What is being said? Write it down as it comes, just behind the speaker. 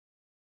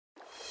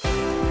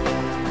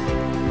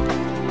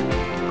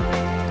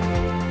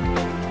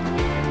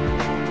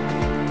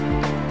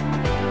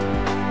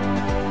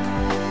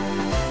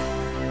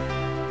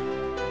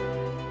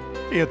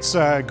It's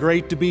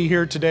great to be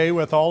here today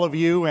with all of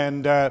you,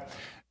 and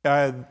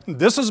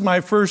this is my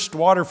first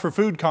Water for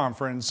Food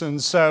conference,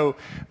 and so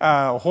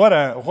what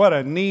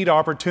a neat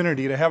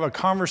opportunity to have a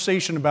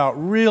conversation about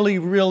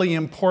really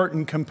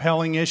important,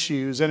 compelling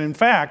issues. And in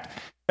fact,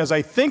 as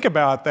I think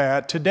about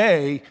that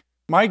today,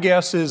 my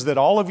guess is that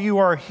all of you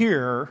are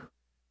here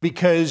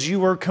because you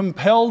were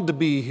compelled to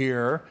be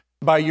here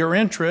by your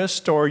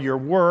interest or your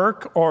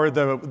work or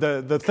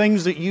the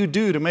things that you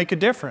do to make a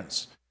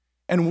difference.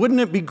 And wouldn't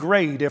it be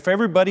great if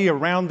everybody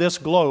around this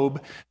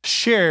globe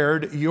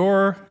shared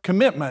your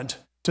commitment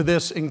to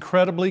this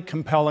incredibly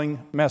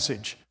compelling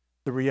message?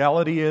 The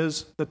reality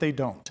is that they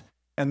don't.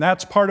 And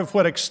that's part of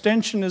what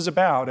Extension is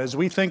about as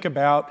we think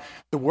about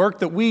the work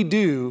that we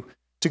do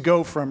to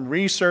go from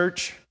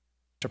research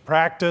to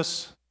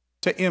practice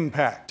to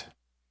impact.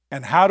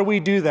 And how do we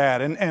do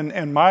that?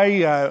 And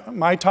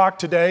my talk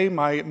today,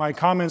 my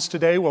comments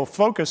today will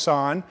focus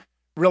on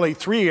really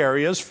three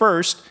areas.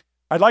 First,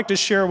 I'd like to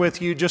share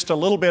with you just a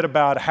little bit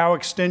about how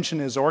Extension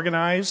is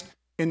organized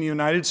in the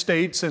United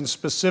States and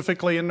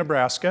specifically in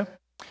Nebraska.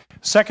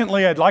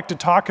 Secondly, I'd like to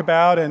talk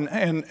about,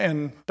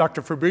 and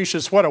Dr.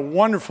 Fabricius, what a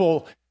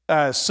wonderful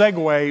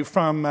segue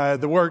from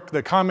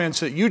the comments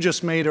that you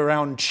just made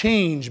around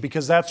change,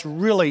 because that's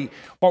really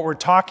what we're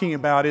talking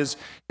about is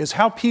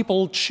how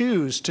people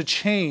choose to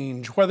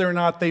change, whether or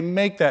not they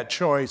make that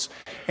choice,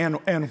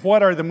 and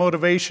what are the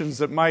motivations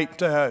that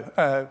might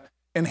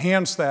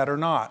enhance that or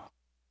not.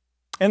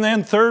 And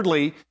then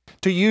thirdly,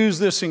 to use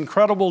this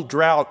incredible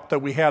drought that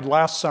we had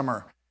last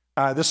summer,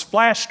 this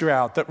flash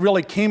drought that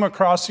really came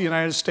across the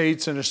United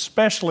States and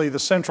especially the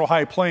Central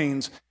High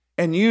Plains,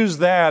 and use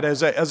that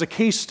as a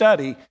case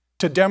study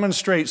to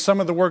demonstrate some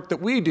of the work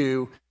that we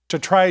do to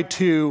try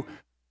to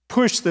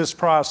push this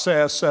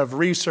process of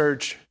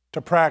research to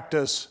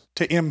practice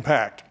to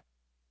impact.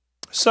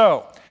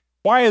 So,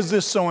 why is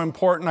this so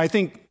important? I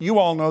think you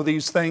all know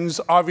these things.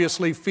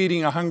 Obviously,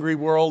 feeding a hungry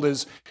world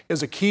is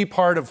a key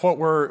part of what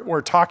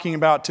we're talking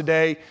about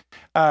today.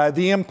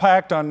 The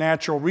impact on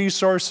natural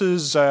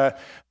resources, the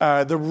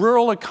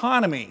rural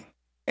economy,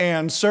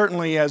 and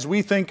certainly as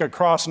we think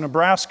across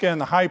Nebraska and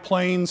the High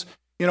Plains,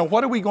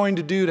 what are we going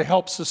to do to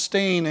help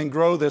sustain and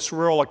grow this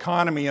rural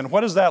economy? And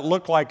what does that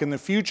look like in the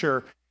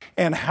future?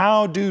 And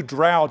how do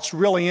droughts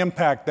really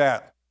impact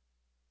that?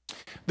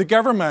 The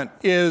government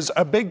is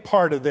a big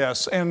part of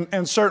this,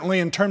 and certainly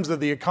in terms of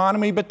the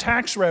economy, but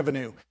tax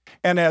revenue.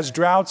 And as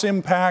droughts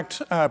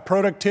impact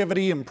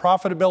productivity and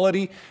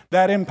profitability,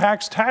 that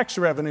impacts tax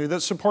revenue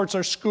that supports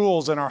our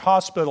schools and our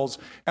hospitals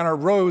and our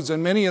roads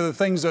and many of the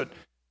things that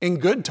in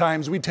good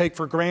times we take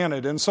for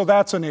granted. And so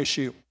that's an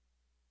issue.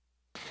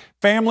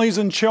 Families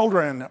and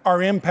children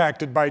are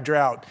impacted by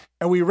drought,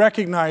 and we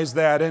recognize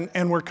that,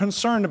 and we're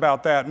concerned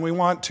about that, and we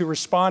want to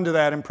respond to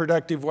that in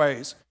productive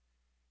ways.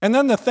 And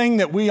then the thing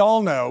that we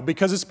all know,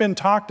 because it's been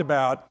talked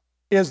about,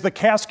 is the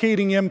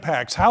cascading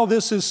impacts, how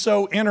this is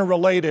so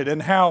interrelated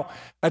and how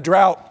a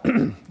drought,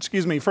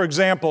 for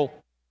example,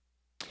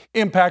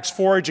 impacts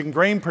forage and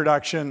grain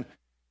production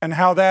and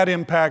how that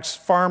impacts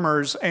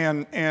farmers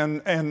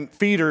and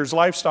feeders,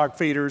 livestock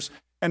feeders,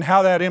 and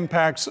how that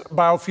impacts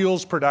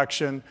biofuels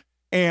production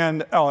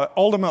and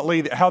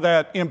ultimately how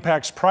that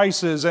impacts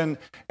prices and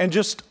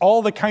just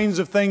all the kinds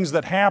of things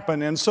that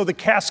happen. And so the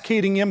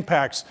cascading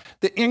impacts,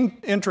 the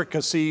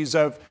intricacies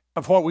of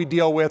what we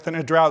deal with in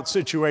a drought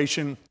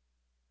situation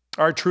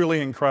are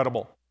truly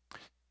incredible.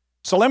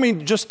 So let me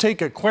just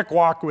take a quick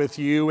walk with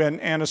you,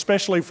 and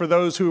especially for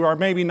those who are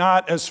maybe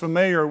not as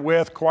familiar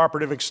with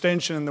cooperative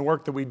extension and the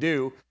work that we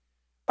do,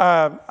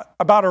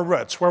 about our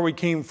roots, where we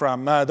came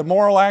from. The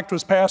Morrill Act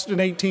was passed in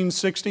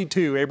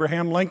 1862.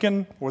 Abraham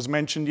Lincoln was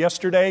mentioned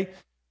yesterday,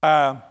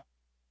 I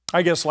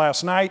guess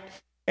last night,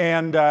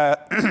 and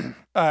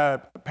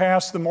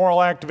passed the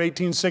Morrill Act of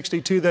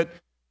 1862 that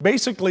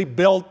basically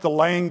built the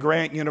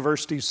land-grant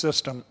university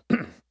system.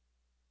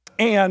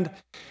 And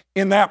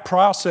in that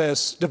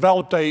process,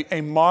 developed a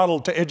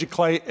model to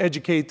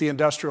educate the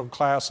industrial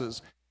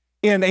classes.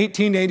 In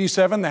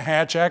 1887, the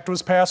Hatch Act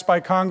was passed by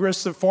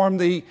Congress that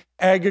formed the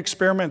Ag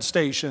Experiment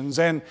Stations.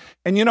 And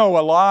a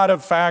lot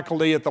of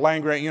faculty at the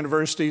land-grant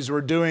universities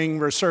were doing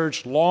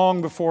research long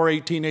before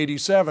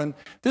 1887.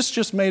 This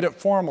just made it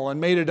formal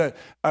and made it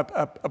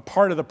a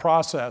part of the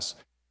process.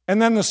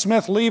 And then the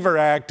Smith-Lever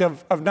Act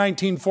of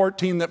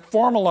 1914 that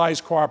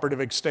formalized cooperative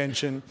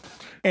extension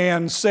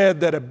and said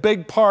that a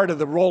big part of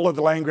the role of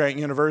the land-grant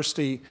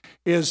university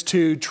is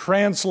to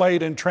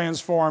translate and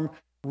transform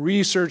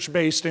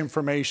research-based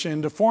information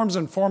into forms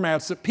and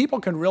formats that people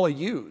can really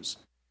use.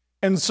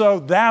 And so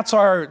that's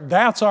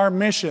our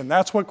mission.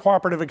 That's what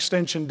cooperative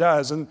extension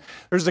does. And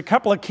there's a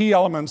couple of key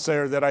elements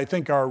there that I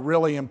think are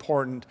really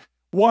important.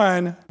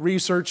 One,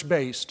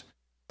 research-based.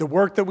 The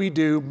work that we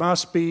do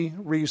must be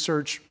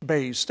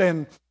research-based.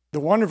 And the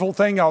wonderful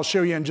thing I'll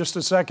show you in just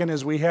a second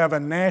is we have a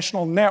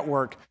national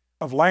network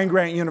of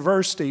land-grant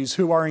universities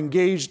who are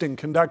engaged in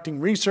conducting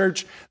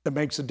research that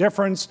makes a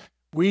difference.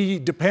 We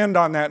depend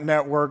on that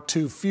network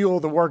to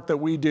fuel the work that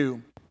we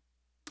do.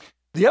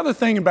 The other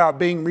thing about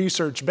being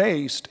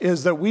research-based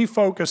is that we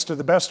focus to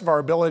the best of our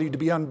ability to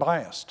be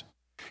unbiased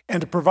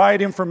and to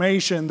provide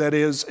information that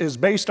is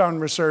based on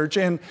research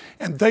and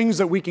things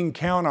that we can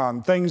count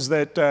on, things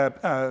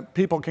that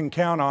people can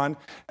count on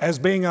as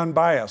being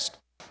unbiased.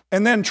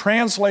 And then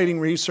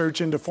translating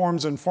research into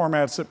forms and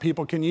formats that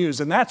people can use.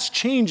 And that's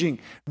changing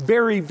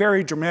very,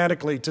 very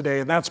dramatically today.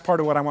 And that's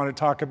part of what I want to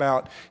talk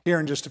about here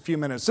in just a few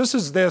minutes. This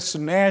is this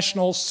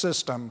national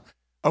system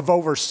of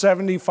over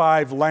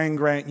 75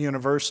 land-grant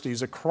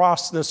universities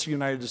across this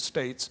United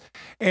States,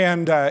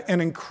 and an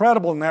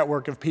incredible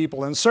network of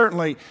people. And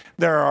certainly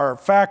there are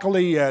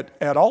faculty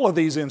at all of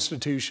these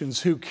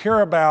institutions who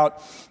care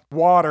about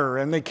water,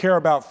 and they care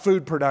about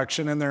food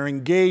production, and they're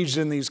engaged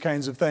in these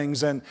kinds of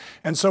things. And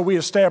so we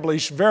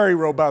establish very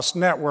robust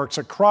networks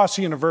across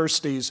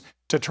universities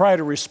to try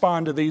to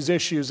respond to these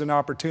issues and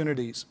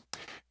opportunities.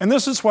 And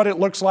this is what it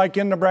looks like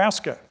in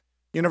Nebraska.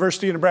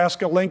 University of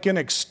Nebraska-Lincoln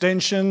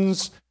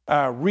extensions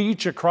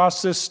reach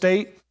across this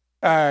state.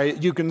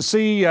 You can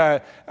see,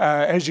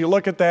 as you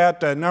look at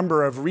that, a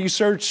number of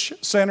research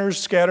centers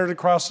scattered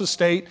across the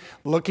state,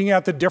 looking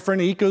at the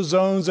different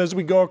ecozones as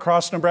we go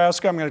across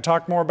Nebraska. I'm going to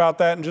talk more about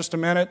that in just a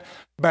minute,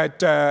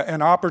 but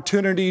an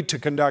opportunity to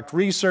conduct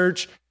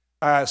research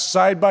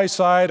side by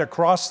side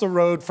across the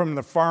road from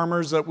the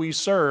farmers that we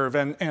serve,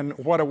 and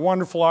what a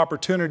wonderful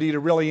opportunity to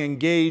really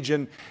engage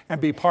and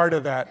be part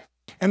of that.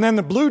 And then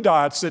the blue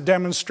dots that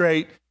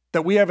demonstrate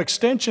that we have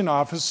extension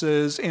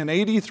offices in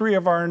 83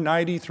 of our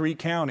 93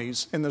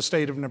 counties in the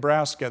state of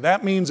Nebraska.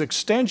 That means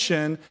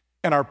extension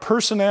and our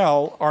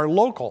personnel are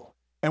local,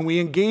 and we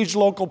engage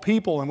local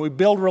people, and we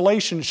build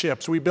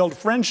relationships, we build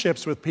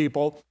friendships with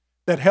people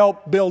that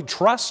help build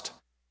trust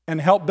and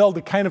help build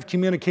the kind of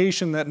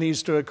communication that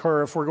needs to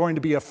occur if we're going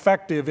to be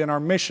effective in our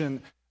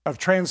mission of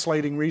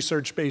translating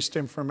research-based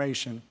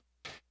information.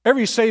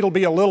 Every state will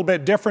be a little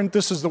bit different.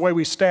 This is the way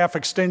we staff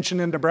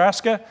extension in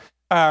Nebraska.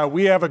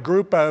 We have a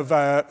group of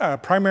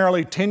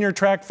primarily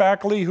tenure-track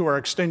faculty who are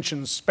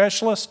extension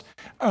specialists.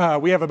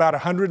 We have about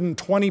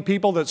 120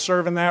 people that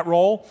serve in that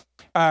role.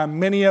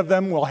 Many of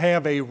them will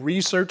have a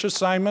research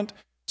assignment.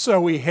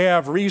 So we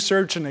have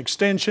research and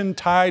extension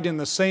tied in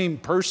the same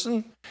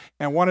person.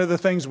 And one of the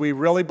things we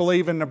really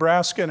believe in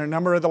Nebraska and a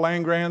number of the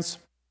land grants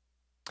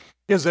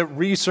is that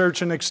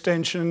research and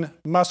extension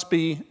must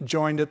be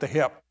joined at the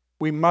hip.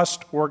 We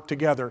must work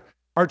together.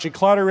 Archie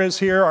Clutter is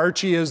here.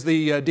 Archie is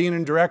the Dean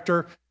and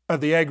Director of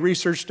the Ag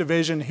Research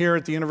Division here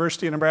at the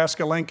University of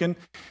Nebraska-Lincoln.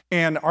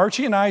 And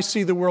Archie and I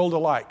see the world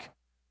alike.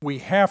 We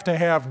have to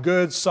have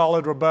good,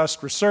 solid,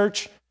 robust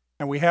research,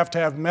 and we have to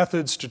have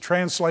methods to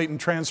translate and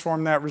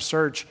transform that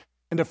research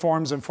into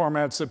forms and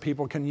formats that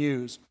people can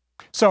use.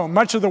 So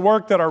much of the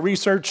work that our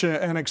research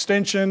and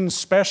extension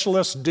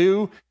specialists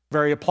do,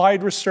 very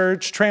applied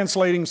research,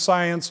 translating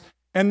science,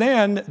 and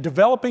then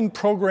developing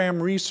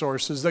program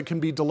resources that can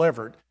be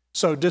delivered.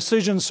 So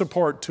decision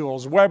support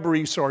tools, web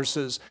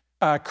resources,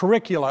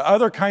 curricula,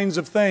 other kinds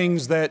of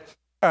things that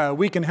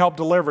we can help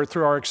deliver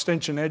through our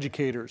extension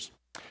educators.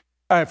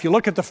 If you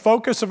look at the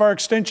focus of our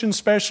extension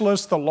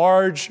specialists, the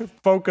large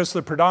focus,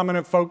 the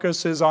predominant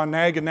focus is on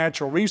ag and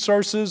natural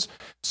resources.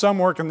 Some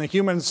work in the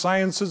human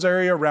sciences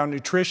area around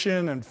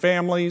nutrition and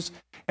families,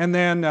 and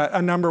then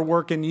a number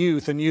work in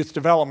youth and youth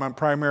development,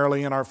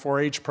 primarily in our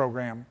 4-H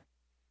program.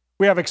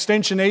 We have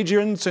extension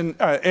agents and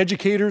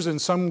educators in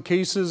some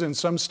cases. In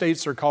some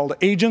states they're called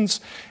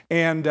agents,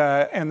 and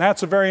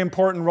that's a very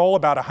important role,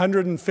 about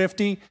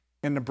 150.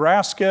 In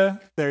Nebraska,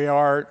 they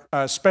are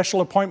special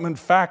appointment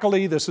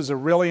faculty. This is a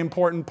really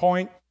important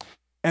point.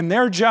 And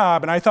their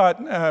job, and I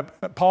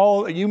thought,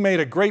 Paul, you made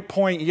a great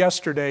point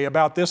yesterday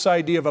about this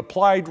idea of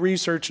applied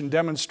research and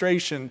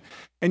demonstration.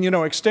 And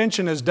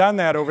extension has done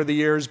that over the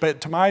years, but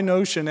to my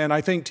notion, and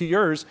I think to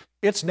yours,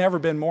 it's never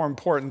been more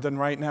important than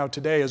right now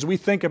today as we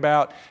think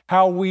about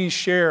how we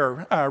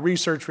share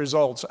research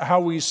results,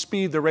 how we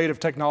speed the rate of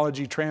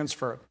technology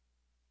transfer.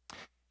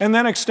 And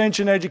then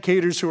extension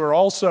educators who are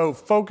also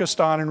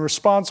focused on and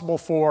responsible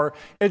for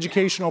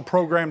educational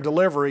program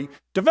delivery,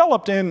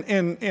 developed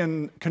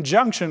in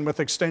conjunction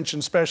with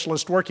extension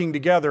specialists working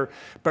together,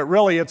 but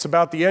really it's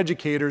about the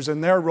educators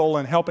and their role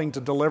in helping to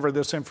deliver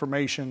this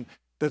information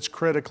that's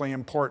critically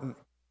important.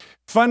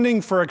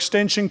 Funding for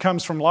extension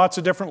comes from lots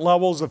of different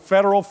levels. The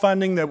federal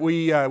funding that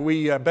we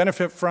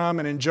benefit from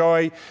and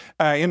enjoy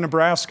in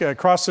Nebraska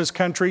across this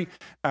country,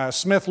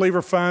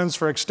 Smith-Lever funds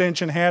for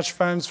extension, Hatch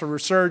funds for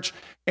research,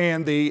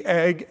 and the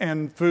Ag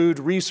and Food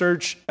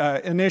Research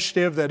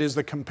Initiative that is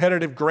the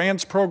competitive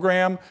grants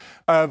program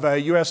of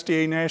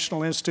USDA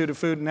National Institute of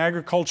Food and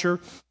Agriculture.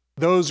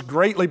 Those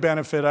greatly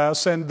benefit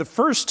us. And the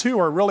first two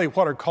are really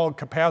what are called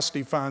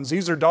capacity funds.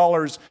 These are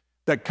dollars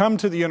that come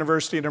to the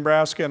University of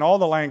Nebraska and all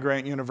the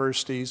land-grant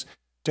universities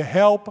to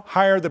help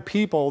hire the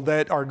people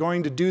that are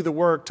going to do the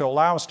work to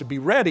allow us to be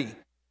ready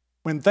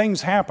when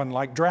things happen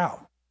like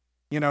drought.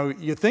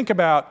 You think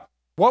about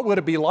what would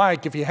it be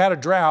like if you had a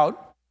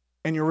drought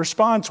and your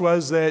response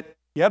was that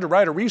you had to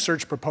write a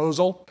research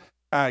proposal,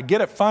 get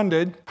it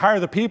funded,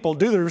 hire the people,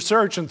 do the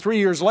research, and 3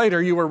 years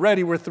later you were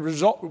ready with the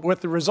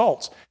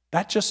results.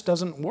 That just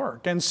doesn't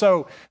work. And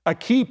so a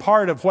key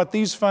part of what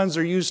these funds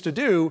are used to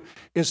do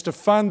is to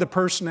fund the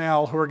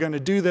personnel who are going to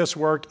do this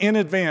work in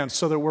advance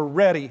so that we're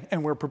ready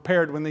and we're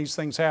prepared when these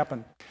things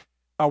happen.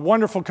 A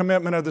wonderful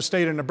commitment of the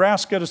state of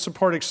Nebraska to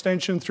support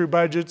extension through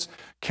budgets,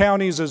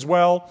 counties as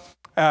well,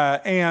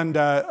 and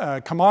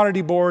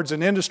commodity boards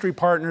and industry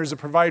partners that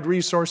provide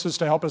resources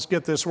to help us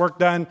get this work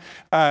done.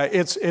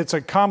 It's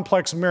a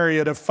complex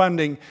myriad of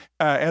funding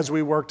as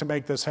we work to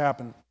make this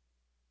happen.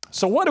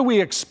 So what do we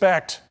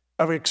expect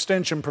of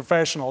extension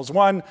professionals?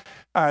 One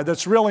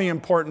that's really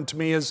important to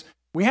me is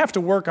we have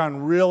to work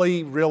on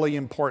really, really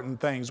important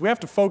things. We have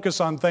to focus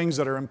on things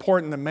that are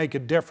important that make a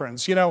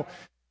difference. You know,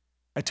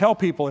 I tell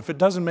people if it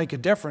doesn't make a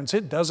difference,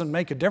 it doesn't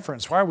make a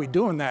difference. Why are we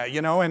doing that?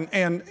 You know, and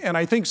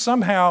I think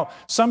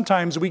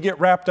sometimes we get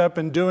wrapped up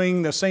in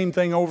doing the same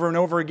thing over and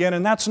over again,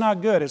 and that's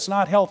not good. It's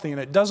not healthy, and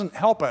it doesn't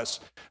help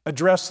us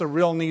address the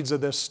real needs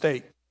of this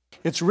state.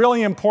 It's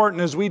really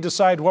important as we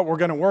decide what we're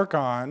going to work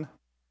on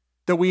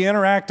that we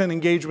interact and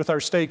engage with our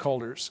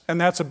stakeholders.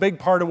 And that's a big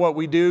part of what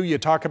we do. You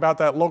talk about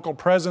that local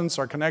presence,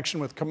 our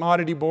connection with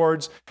commodity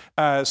boards,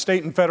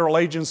 state and federal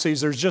agencies.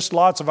 There's just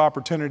lots of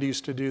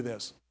opportunities to do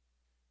this.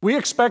 We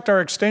expect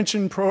our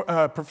extension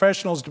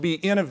professionals to be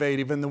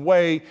innovative in the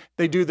way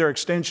they do their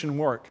extension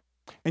work.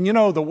 And you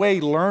know, the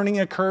way learning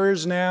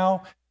occurs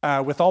now,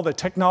 with all the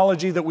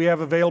technology that we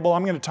have available,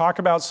 I'm going to talk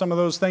about some of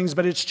those things,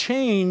 but it's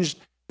changed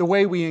the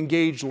way we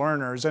engage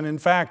learners. And in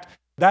fact,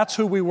 that's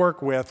who we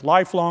work with,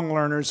 lifelong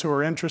learners who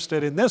are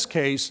interested, in this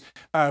case,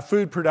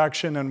 food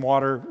production and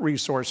water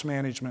resource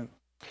management.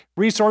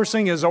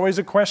 Resourcing is always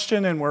a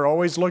question, and we're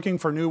always looking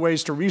for new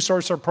ways to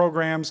resource our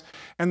programs.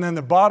 And then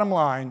the bottom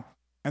line,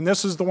 and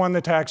this is the one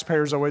the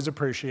taxpayers always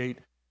appreciate,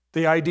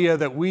 the idea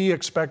that we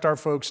expect our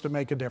folks to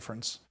make a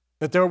difference,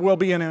 that there will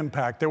be an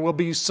impact, there will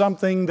be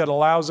something that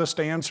allows us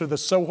to answer the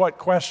so what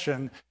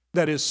question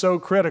that is so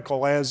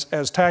critical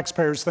as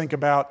taxpayers think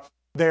about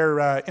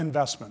their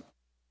investment.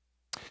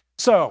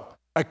 So,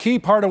 a key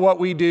part of what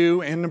we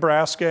do in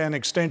Nebraska and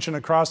extension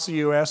across the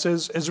U.S.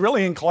 is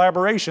really in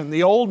collaboration.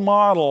 The old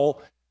model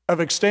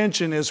of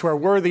extension is where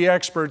we're the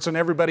experts and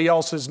everybody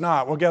else is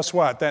not. Well, guess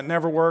what? That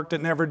never worked,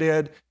 it never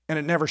did, and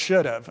it never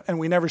should have. And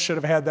we never should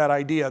have had that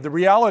idea. The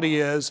reality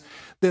is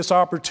this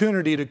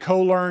opportunity to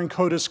co-learn,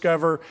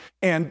 co-discover,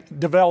 and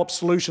develop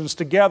solutions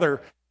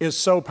together is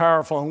so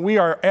powerful. And we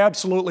are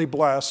absolutely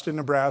blessed in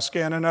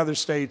Nebraska and in other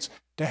states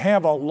to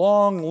have a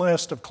long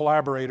list of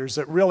collaborators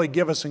that really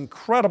give us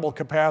incredible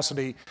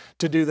capacity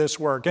to do this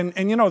work.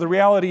 And you know, the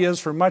reality is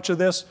for much of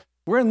this,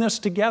 we're in this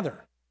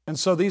together. And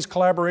so these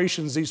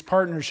collaborations, these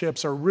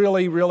partnerships are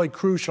really, really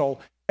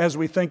crucial as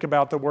we think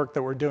about the work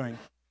that we're doing.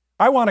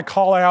 I want to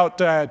call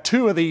out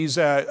two of these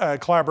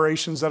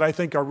collaborations that I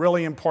think are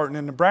really important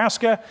in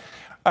Nebraska.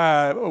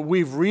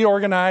 We've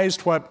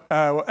reorganized what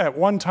at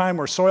one time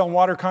were soil and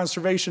water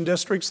conservation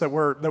districts that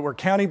were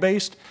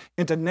county-based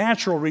into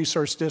natural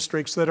resource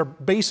districts that are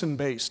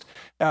basin-based,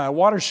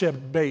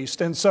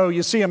 watershed-based. And so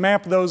you see a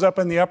map of those up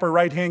in the upper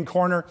right-hand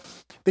corner.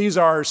 These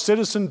are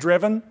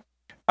citizen-driven,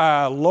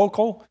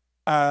 local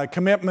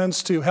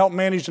commitments to help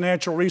manage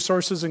natural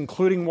resources,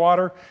 including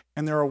water,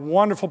 and they're a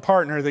wonderful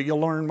partner that you'll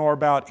learn more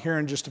about here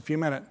in just a few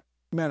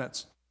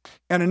minutes.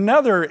 And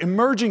another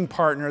emerging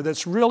partner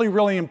that's really,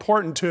 really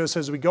important to us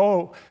as we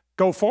go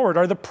forward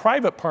are the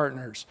private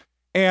partners.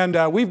 And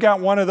we've got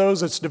one of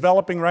those that's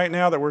developing right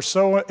now that we're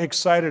so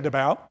excited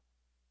about.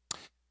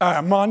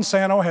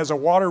 Monsanto has a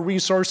water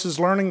resources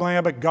learning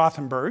lab at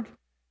Gothenburg.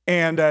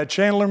 And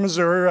Chandler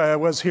Mazur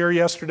was here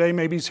yesterday,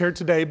 maybe he's here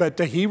today, but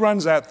he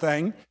runs that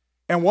thing.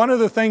 And one of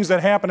the things that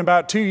happened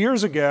about 2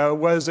 years ago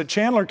was that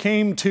Chandler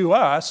came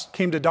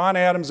to Don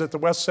Adams at the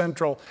West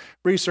Central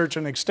Research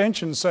and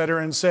Extension Center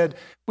and said,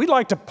 we'd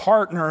like to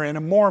partner in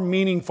a more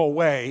meaningful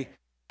way.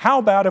 How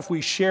about if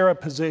we share a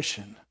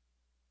position?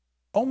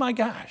 Oh my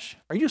gosh,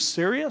 are you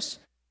serious?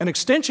 An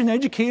extension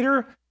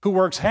educator who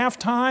works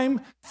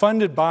half-time,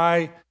 funded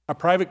by a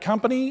private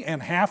company,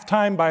 and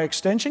half-time by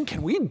extension?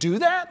 Can we do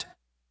that?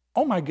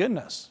 Oh my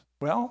goodness.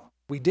 Well,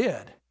 we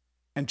did.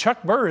 And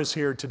Chuck Burr is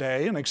here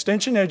today, an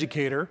extension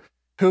educator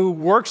who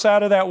works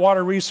out of that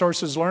Water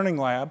Resources Learning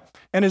Lab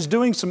and is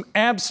doing some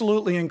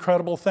absolutely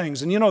incredible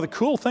things. And you know, the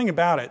cool thing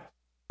about it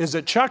is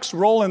that Chuck's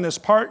role in this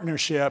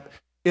partnership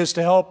is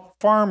to help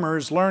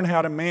farmers learn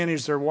how to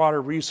manage their water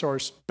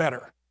resource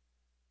better.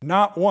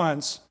 Not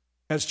once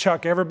has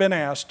Chuck ever been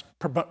asked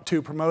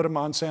to promote a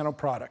Monsanto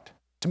product.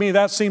 To me,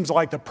 that seems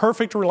like the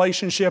perfect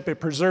relationship.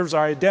 It preserves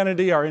our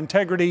identity, our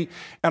integrity,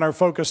 and are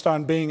focused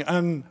on being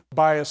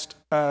unbiased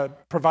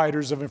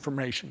providers of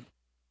information.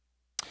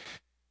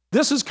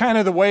 This is kind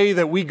of the way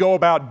that we go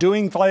about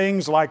doing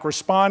things like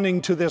responding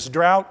to this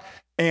drought.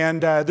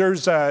 And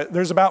there's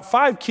about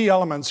 5 key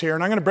elements here,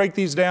 and I'm going to break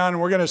these down,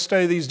 and we're going to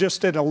study these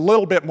just in a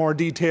little bit more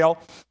detail.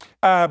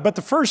 But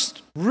the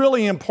first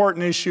really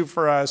important issue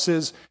for us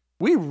is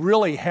we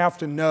really have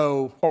to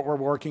know what we're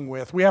working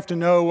with. We have to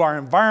know our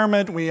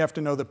environment. We have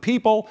to know the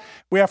people.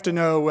 We have to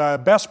know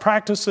best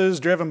practices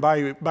driven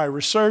by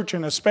research,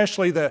 and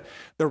especially the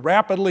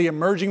rapidly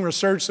emerging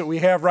research that we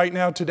have right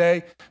now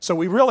today. So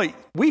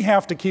we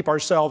have to keep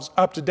ourselves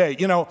up to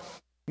date.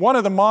 One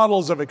of the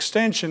models of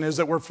extension is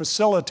that we're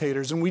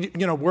facilitators,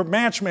 and we're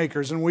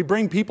matchmakers, and we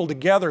bring people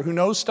together who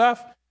know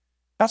stuff.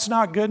 That's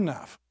not good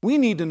enough. We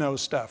need to know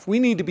stuff. We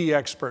need to be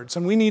experts,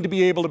 and we need to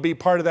be able to be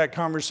part of that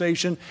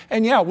conversation.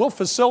 And yeah, we'll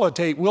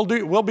facilitate.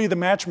 We'll be the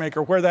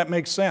matchmaker where that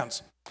makes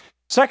sense.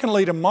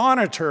 Secondly, to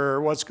monitor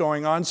what's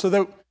going on so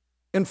that,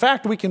 in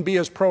fact, we can be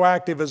as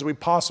proactive as we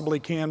possibly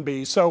can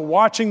be. So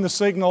watching the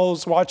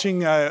signals,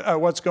 watching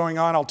what's going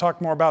on, I'll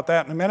talk more about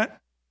that in a minute.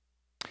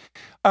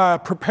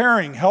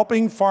 Preparing,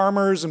 helping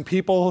farmers and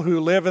people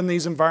who live in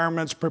these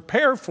environments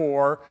prepare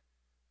for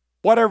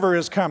whatever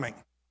is coming.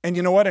 And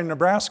you know what? In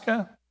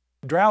Nebraska,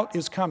 drought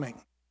is coming.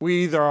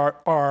 We either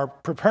are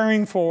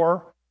preparing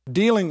for,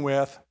 dealing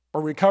with,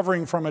 or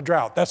recovering from a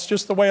drought. That's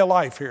just the way of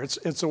life here.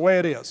 It's the way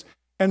it is.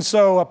 And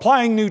so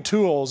applying new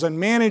tools and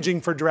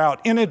managing for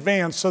drought in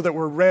advance so that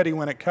we're ready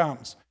when it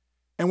comes.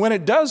 And when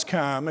it does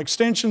come,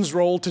 Extension's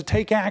role to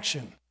take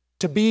action,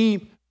 to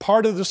be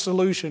part of the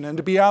solution, and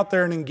to be out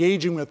there and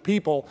engaging with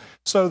people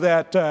so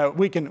that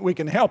we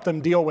can help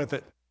them deal with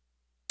it.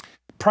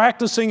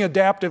 Practicing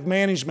adaptive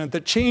management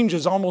that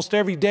changes almost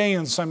every day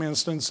in some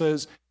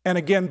instances, and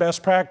again,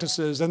 best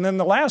practices. And then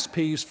the last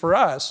piece for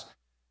us,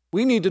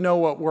 we need to know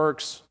what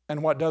works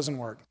and what doesn't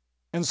work.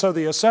 And so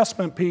the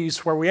assessment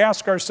piece, where we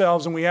ask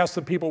ourselves and we ask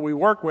the people we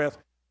work with,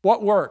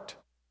 what worked,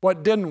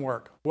 what didn't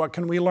work, what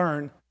can we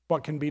learn,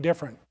 what can be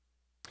different.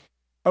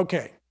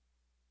 Okay,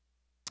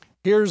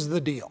 here's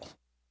the deal.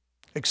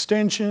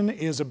 Extension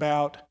is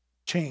about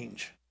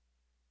change.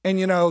 And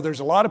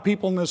there's a lot of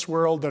people in this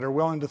world that are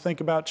willing to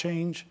think about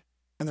change,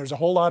 and there's a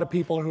whole lot of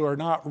people who are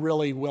not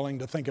really willing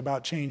to think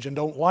about change and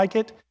don't like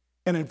it,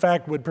 and in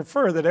fact would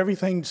prefer that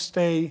everything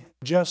stay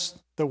just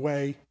the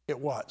way it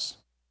was.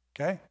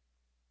 Okay?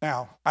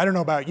 Now, I don't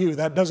know about you,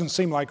 that doesn't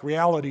seem like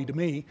reality to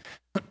me.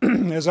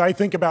 As I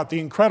think about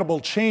the incredible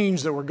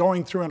change that we're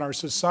going through in our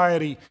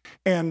society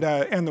and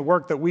the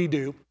work that we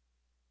do.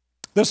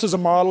 This is a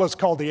model, it's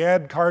called the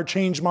ADKAR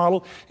change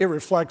model. It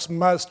reflects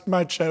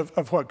much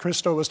of what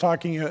Christo was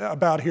talking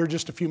about here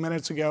just a few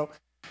minutes ago.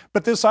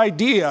 But this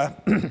idea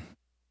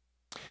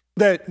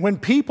that when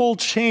people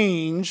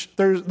change,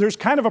 there's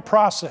kind of a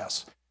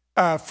process.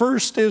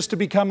 First is to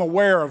become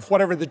aware of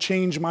whatever the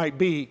change might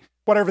be,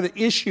 whatever the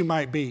issue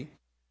might be.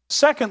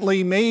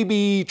 Secondly,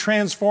 maybe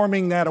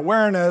transforming that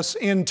awareness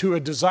into a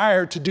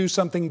desire to do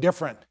something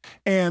different.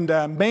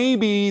 And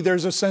maybe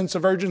there's a sense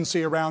of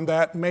urgency around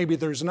that, maybe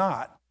there's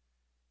not.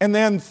 And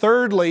then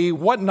thirdly,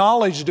 what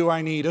knowledge do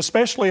I need,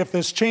 especially if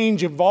this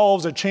change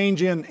involves a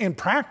change in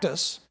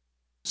practice,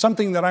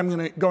 something that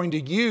I'm going to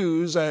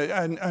use,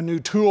 a new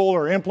tool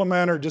or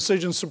implement or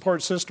decision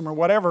support system or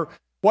whatever.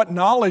 What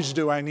knowledge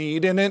do I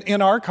need? And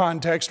in our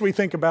context, we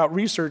think about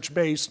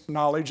research-based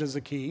knowledge as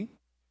the key.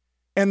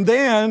 And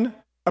then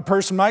a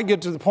person might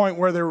get to the point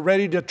where they're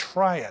ready to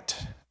try it,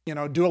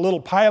 do a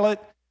little pilot.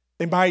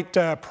 They might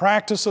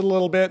practice it a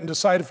little bit and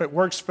decide if it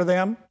works for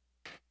them.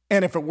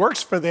 And if it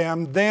works for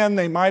them, then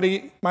they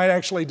might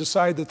actually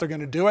decide that they're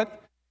going to do it.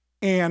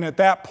 And at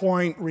that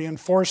point,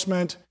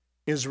 reinforcement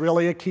is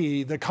really a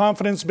key. The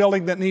confidence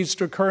building that needs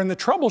to occur and the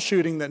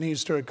troubleshooting that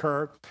needs to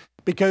occur.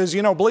 Because,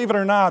 believe it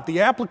or not,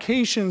 the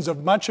applications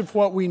of much of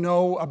what we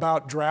know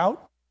about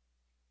drought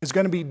is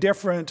going to be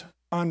different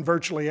on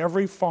virtually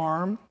every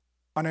farm,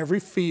 on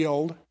every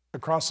field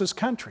across this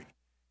country.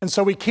 And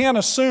so we can't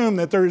assume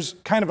that there's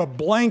kind of a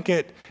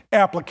blanket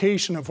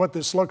application of what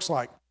this looks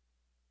like.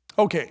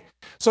 Okay,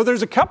 so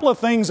there's a couple of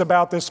things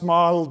about this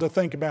model to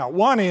think about.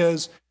 One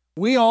is,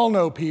 we all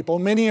know people,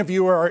 many of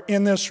you are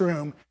in this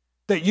room,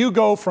 that you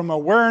go from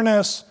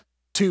awareness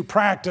to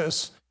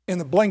practice in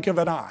the blink of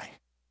an eye.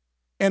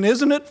 And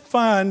isn't it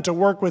fun to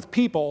work with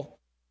people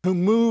who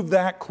move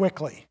that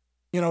quickly?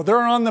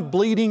 They're on the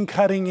bleeding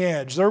cutting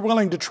edge. They're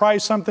willing to try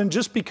something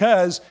just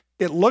because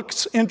it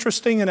looks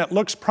interesting and it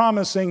looks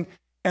promising,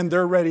 and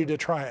they're ready to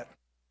try it.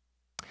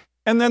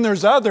 And then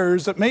there's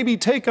others that maybe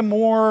take a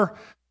more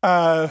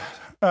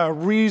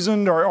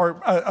reasoned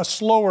or a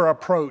slower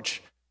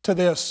approach to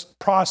this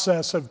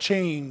process of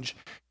change.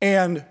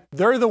 And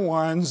they're the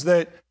ones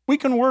that we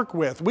can work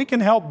with. We can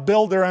help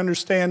build their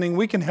understanding.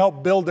 We can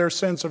help build their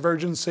sense of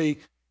urgency.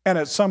 And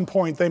at some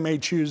point, they may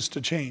choose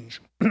to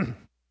change.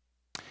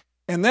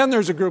 And then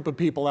there's a group of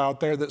people out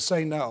there that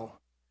say no.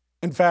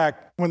 In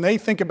fact, when they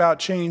think about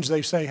change,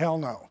 they say, hell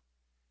no.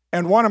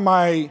 And one of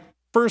my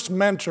first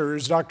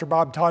mentors, Dr.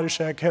 Bob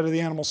Todashek, head of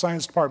the Animal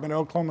Science Department at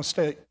Oklahoma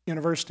State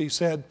University,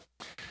 said,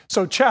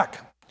 so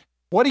Chuck,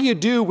 what do you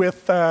do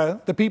with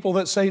the people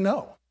that say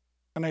no?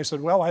 And I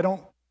said, well,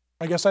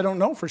 I guess I don't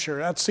know for sure.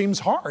 That seems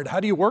hard. How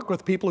do you work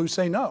with people who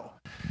say no?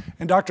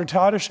 And Dr.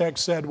 Todashek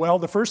said, well,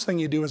 the first thing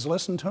you do is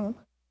listen to them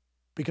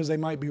because they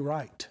might be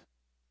right.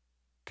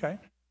 Okay?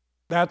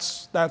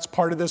 That's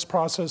part of this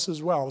process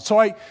as well.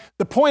 So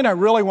the point I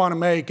really want to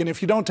make, and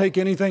if you don't take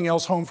anything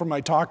else home from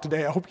my talk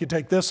today, I hope you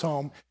take this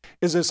home,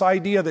 is this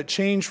idea that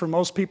change for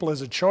most people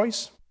is a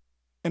choice,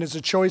 and it's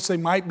a choice they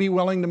might be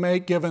willing to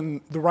make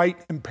given the right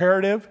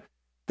imperative,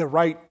 the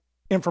right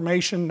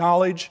information,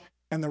 knowledge,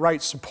 and the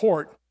right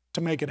support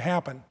to make it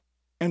happen.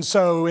 And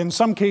so in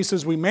some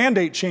cases we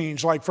mandate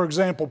change, like for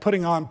example,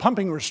 putting on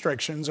pumping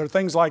restrictions or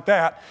things like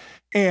that,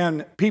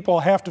 and people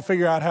have to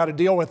figure out how to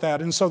deal with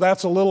that. And so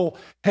that's a little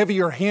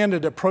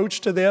heavier-handed approach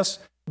to this,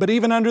 but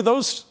even under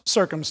those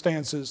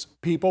circumstances,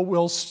 people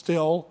will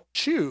still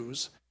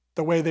choose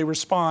the way they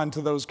respond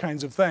to those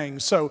kinds of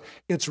things. So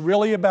it's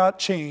really about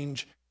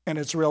change, and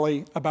it's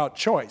really about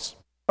choice.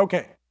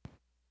 Okay.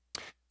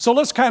 So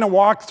let's kind of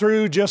walk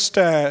through just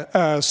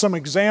some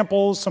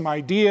examples, some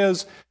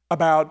ideas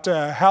about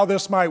how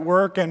this might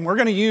work. And we're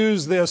going to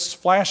use this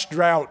flash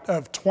drought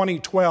of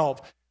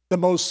 2012, the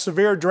most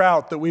severe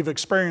drought that we've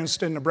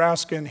experienced in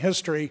Nebraska in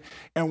history,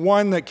 and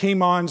one that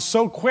came on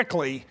so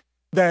quickly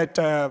that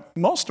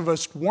most of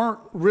us weren't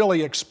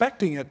really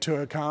expecting it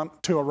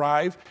to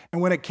arrive.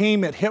 And when it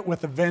came, it hit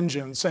with a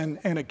vengeance, and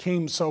it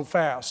came so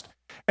fast.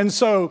 And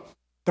so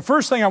the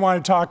first thing I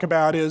want to talk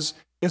about is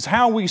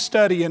how we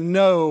study and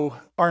know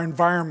our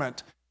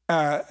environment.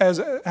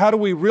 How do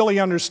we really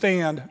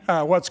understand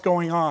what's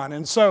going on?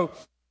 And so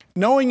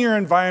knowing your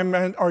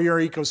environment or your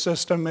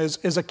ecosystem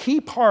is a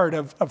key part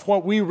of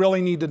what we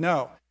really need to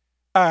know.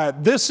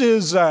 This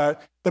is the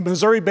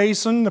Missouri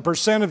Basin, the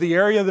percent of the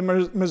area of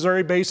the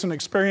Missouri Basin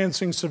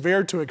experiencing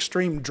severe to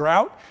extreme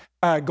drought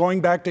going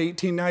back to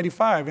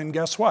 1895. And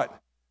guess what?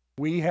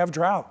 We have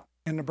drought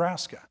in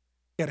Nebraska.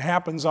 It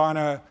happens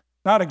on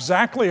not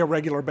exactly a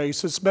regular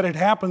basis, but it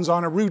happens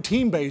on a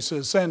routine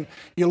basis. And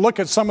you look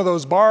at some of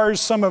those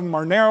bars, some of them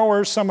are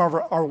narrower, some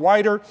are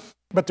wider,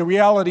 but the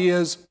reality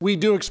is we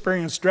do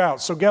experience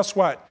drought. So guess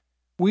what?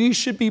 We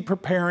should be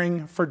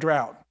preparing for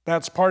drought.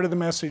 That's part of the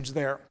message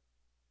there.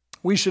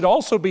 We should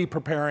also be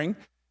preparing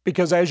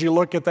because as you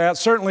look at that,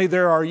 certainly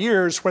there are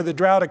years where the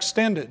drought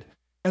extended.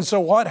 And so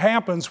what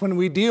happens when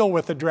we deal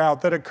with a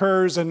drought that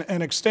occurs and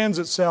extends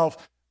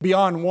itself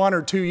beyond 1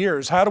 or 2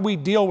 years? How do we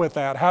deal with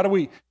that? How do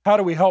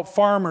we help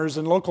farmers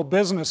and local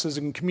businesses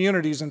and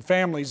communities and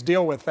families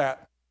deal with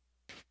that?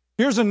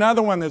 Here's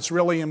another one that's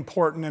really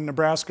important in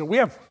Nebraska. We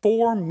have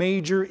 4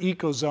 major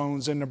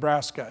ecozones in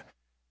Nebraska.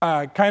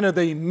 Kind of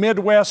the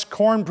Midwest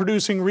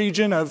corn-producing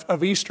region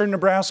of eastern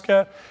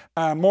Nebraska,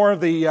 more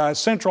of the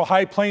central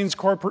High Plains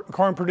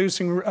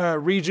corn-producing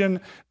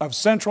region of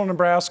central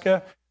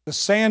Nebraska, the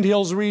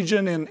Sandhills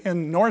region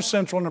in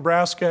north-central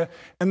Nebraska,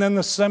 and then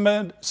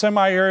the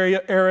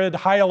semi-arid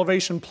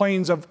high-elevation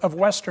plains of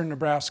western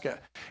Nebraska.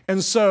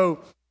 And so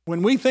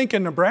when we think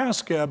in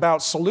Nebraska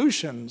about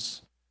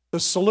solutions, the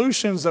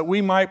solutions that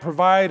we might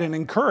provide and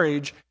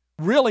encourage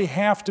really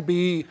have to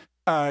be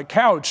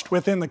couched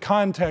within the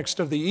context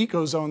of the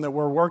ecozone that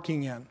we're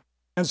working in.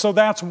 And so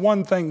that's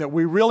one thing that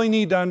we really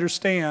need to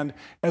understand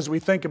as we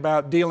think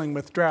about dealing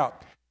with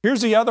drought.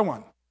 Here's the other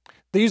one.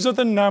 These are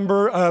the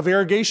number of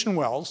irrigation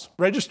wells,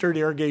 registered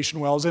irrigation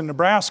wells in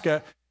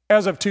Nebraska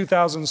as of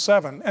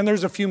 2007. And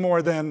there's a few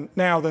more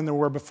now than there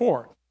were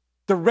before.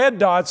 The red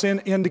dots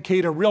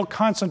indicate a real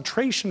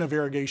concentration of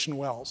irrigation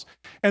wells.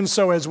 And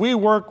so as we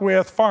work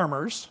with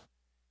farmers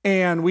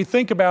and we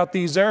think about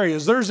these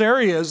areas,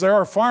 there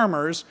are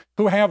farmers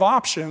who have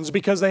options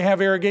because they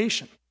have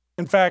irrigation.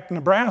 In fact,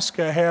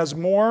 Nebraska has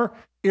more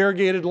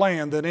irrigated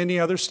land than any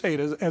other state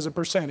as a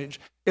percentage.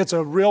 It's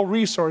a real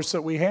resource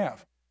that we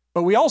have.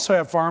 But we also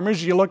have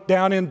farmers. You look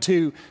down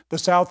into the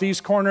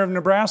southeast corner of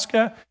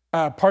Nebraska,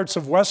 parts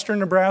of western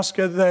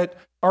Nebraska that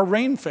are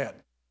rain-fed.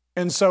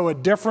 And so a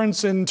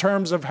difference in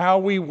terms of how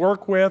we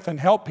work with and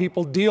help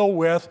people deal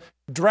with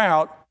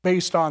drought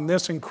based on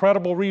this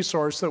incredible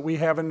resource that we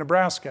have in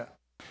Nebraska.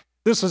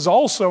 This is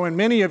also, and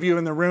many of you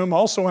in the room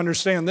also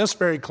understand this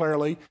very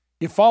clearly,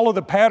 you follow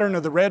the pattern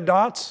of the red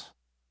dots,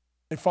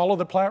 they follow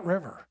the Platte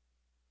River.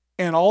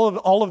 And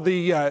all of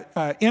the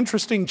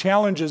interesting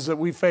challenges that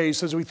we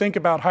face as we think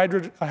about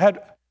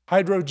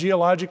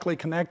hydrogeologically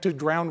connected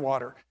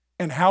groundwater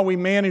and how we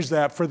manage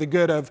that for the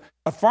good of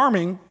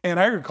farming and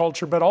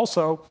agriculture, but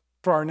also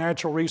for our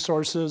natural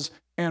resources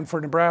and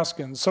for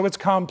Nebraskans. So it's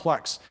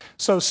complex.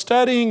 So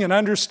studying and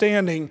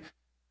understanding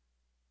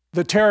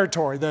the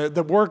territory,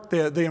 the work,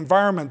 the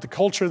environment, the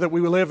culture that we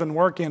live and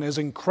work in is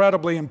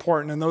incredibly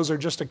important, and those are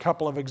just a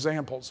couple of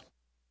examples.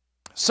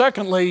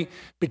 Secondly,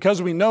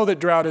 because we know that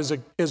drought is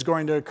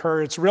going to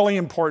occur, it's really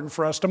important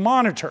for us to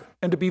monitor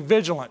and to be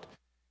vigilant.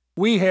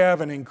 We have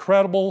an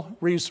incredible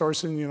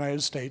resource in the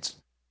United States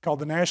called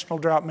the National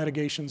Drought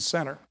Mitigation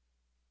Center.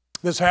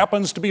 This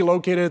happens to be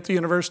located at the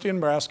University of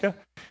Nebraska.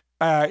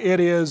 It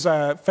is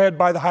fed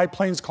by the High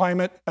Plains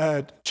Climate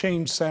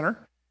Change Center.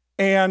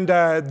 And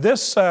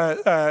this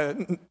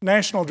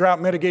National Drought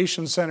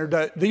Mitigation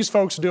Center, these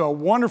folks do a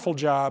wonderful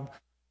job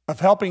of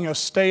helping us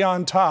stay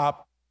on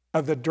top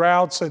the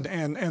droughts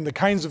and the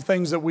kinds of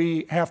things that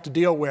we have to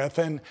deal with.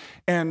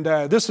 And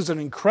this is an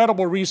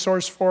incredible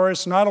resource for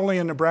us, not only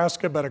in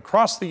Nebraska, but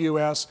across the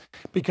U.S.,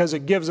 because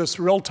it gives us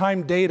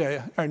real-time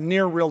data, or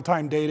near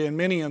real-time data in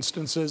many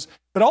instances,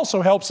 but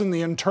also helps in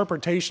the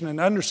interpretation and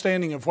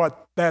understanding of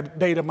what that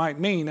data might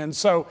mean. And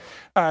so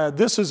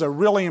this is a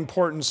really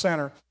important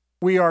center.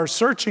 We are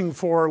searching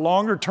for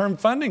longer-term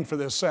funding for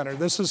this center.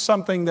 This is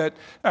something that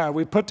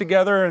we put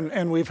together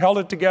and we've held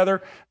it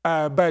together,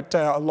 but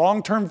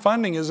long-term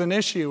funding is an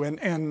issue,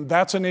 and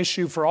that's an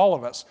issue for all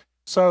of us.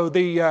 So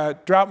the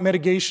Drought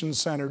Mitigation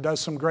Center does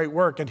some great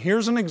work, and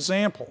here's an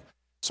example.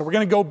 So we're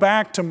going to go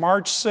back to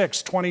March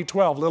 6,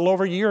 2012, a little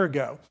over a year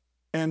ago.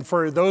 And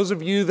for those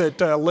of you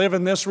that live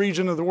in this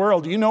region of the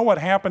world, you know what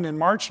happened in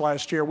March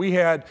last year. We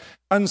had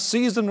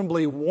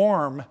unseasonably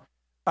warm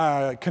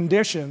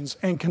conditions,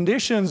 and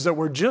conditions that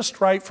were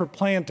just right for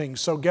planting.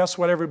 So guess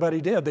what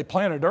everybody did? They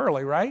planted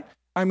early, right?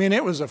 I mean,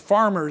 it was a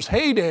farmer's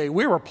heyday.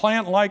 We were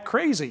planting like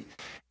crazy.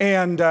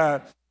 And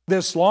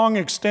this long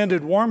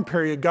extended warm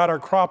period got our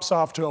crops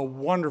off to a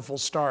wonderful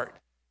start.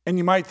 And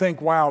you might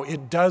think, wow,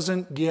 it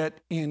doesn't get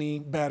any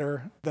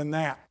better than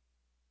that.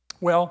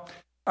 Well,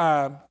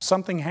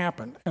 something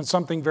happened, and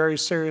something very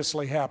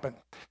seriously happened.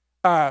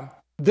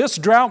 This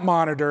drought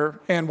monitor,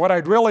 and what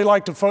I'd really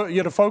like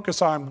you to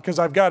focus on, because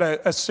I've got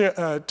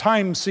a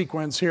time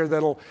sequence here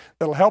that'll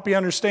help you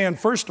understand,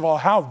 first of all,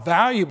 how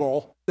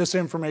valuable this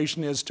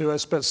information is to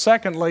us, but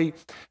secondly,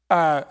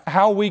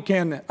 how we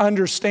can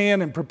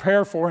understand and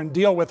prepare for and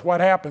deal with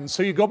what happens.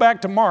 So you go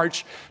back to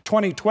March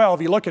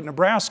 2012, you look at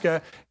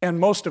Nebraska and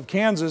most of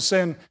Kansas,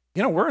 and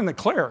we're in the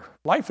clear.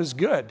 Life is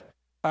good.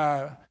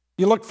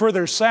 You look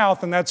further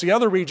south, and that's the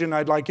other region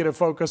I'd like you to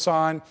focus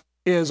on,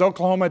 is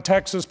Oklahoma,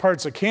 Texas,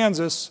 parts of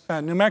Kansas,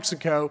 New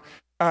Mexico,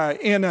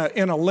 in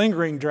a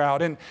lingering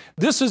drought. And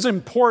this is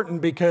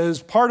important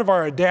because part of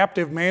our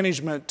adaptive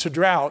management to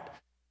drought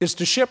is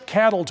to ship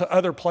cattle to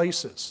other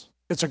places.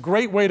 It's a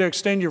great way to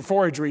extend your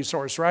forage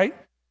resource, right?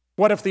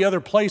 What if the other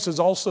place is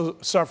also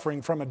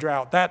suffering from a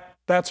drought?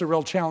 That's a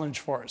real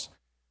challenge for us.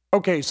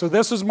 Okay, so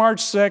this is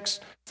March 6th.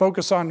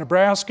 Focus on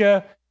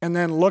Nebraska, and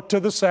then look to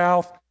the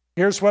south.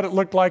 Here's what it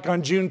looked like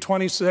on June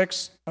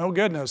 26th. Oh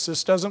goodness,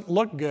 this doesn't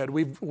look good.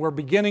 We're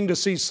beginning to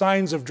see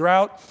signs of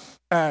drought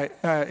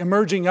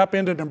emerging up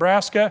into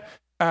Nebraska.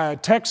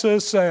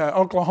 Texas,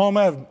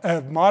 Oklahoma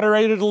have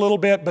moderated a little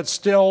bit, but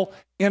still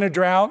in a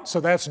drought. So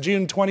that's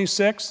June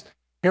 26th.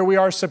 Here we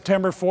are,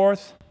 September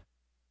 4th.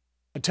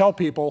 I tell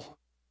people,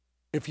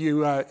 if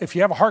you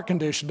have a heart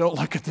condition, don't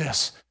look at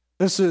this.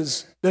 This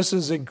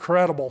is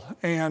incredible.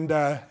 And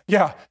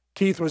yeah,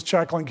 Keith was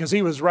chuckling because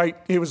he was right.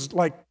 He was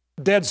like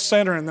dead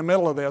center in the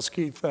middle of this,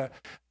 Keith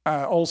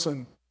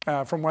Olson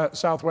from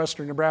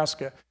southwestern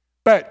Nebraska.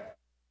 But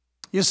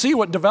you see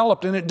what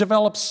developed, and it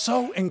developed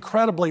so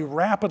incredibly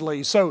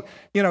rapidly. So,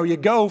 you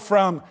go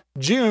from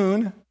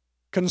June,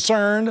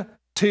 concerned,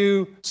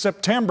 to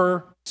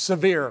September,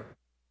 severe.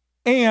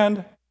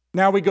 And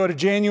now we go to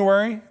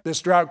January,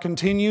 this drought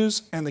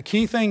continues, and the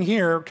key thing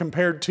here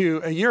compared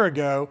to a year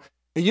ago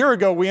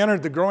we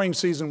entered the growing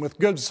season with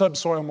good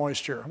subsoil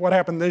moisture. What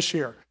happened this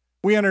year?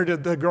 We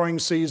entered the growing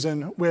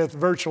season with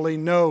virtually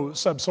no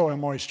subsoil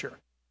moisture.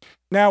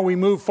 Now we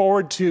move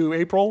forward to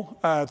April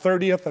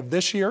 30th of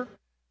this year.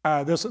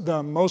 This is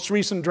the most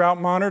recent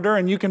drought monitor,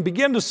 and you can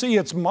begin to see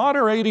it's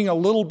moderating a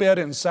little bit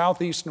in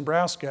southeast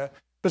Nebraska,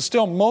 but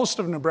still most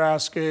of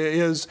Nebraska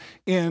is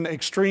in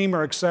extreme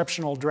or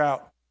exceptional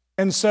drought.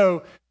 And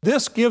so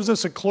this gives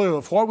us a clue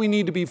of what we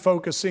need to be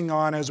focusing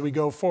on as we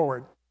go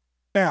forward.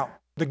 Now,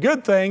 the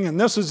good thing, and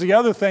this is the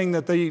other thing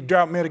that the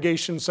Drought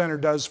Mitigation Center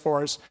does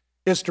for us,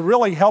 is to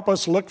really help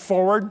us look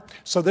forward.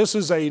 So this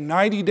is a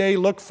 90-day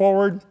look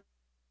forward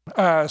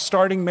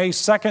starting May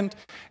 2nd,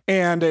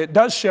 and it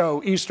does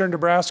show eastern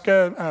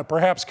Nebraska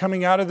perhaps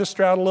coming out of this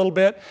drought a little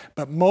bit,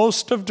 but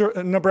most of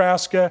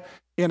Nebraska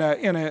in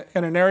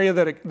an area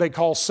that they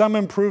call some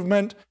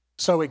improvement,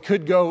 so it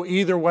could go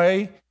either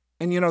way.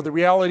 And the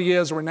reality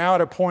is we're now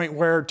at a point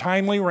where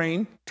timely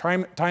rain,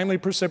 timely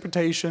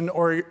precipitation,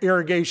 or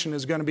irrigation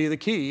is going to be the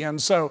key. And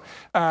so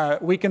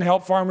we can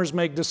help farmers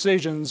make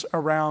decisions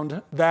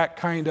around that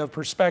kind of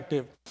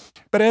perspective.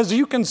 But as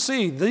you can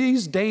see,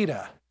 these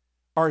data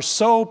are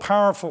so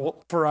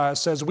powerful for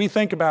us as we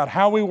think about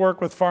how we work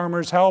with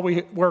farmers, how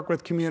we work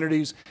with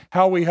communities,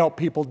 how we help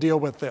people deal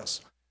with this.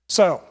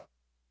 So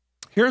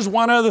here's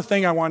one other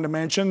thing I wanted to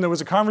mention. There was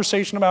a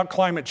conversation about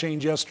climate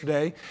change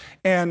yesterday,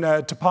 and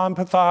Tapan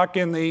Pathak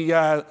in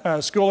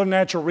the School of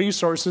Natural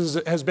Resources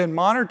has been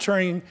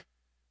monitoring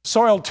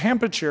soil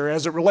temperature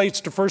as it relates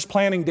to first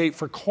planting date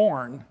for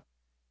corn.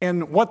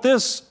 And what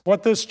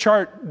this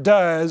chart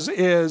does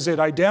is it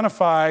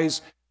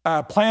identifies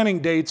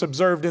planting dates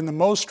observed in the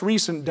most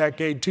recent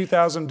decade,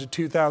 2000 to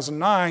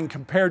 2009,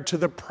 compared to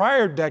the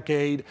prior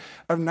decade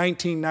of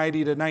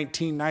 1990 to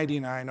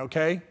 1999,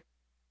 okay?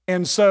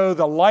 And so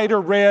the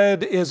lighter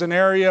red is an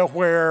area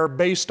where,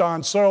 based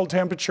on soil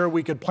temperature,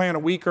 we could plant a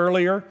week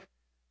earlier.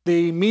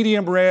 The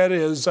medium red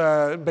is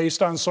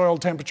based on soil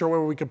temperature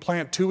where we could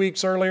plant 2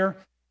 weeks earlier.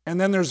 And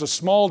then there's a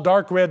small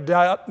dark red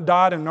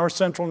dot in north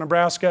central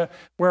Nebraska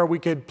where we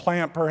could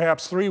plant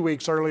perhaps 3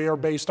 weeks earlier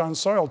based on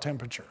soil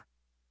temperature.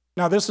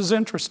 Now this is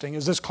interesting.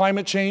 Is this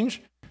climate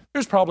change?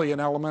 There's probably an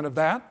element of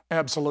that,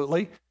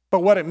 absolutely.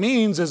 But what it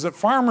means is that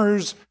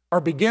farmers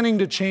are beginning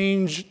to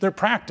change their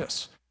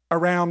practice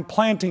around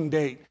planting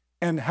date.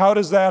 And how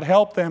does that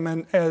help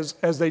them as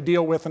they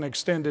deal with an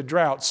extended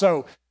drought?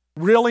 So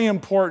really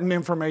important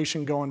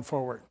information going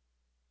forward.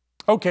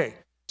 Okay,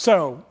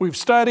 so we've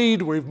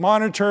studied, we've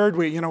monitored,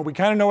 we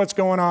kind of know what's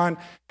going on.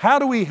 How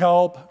do we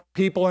help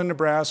people in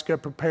Nebraska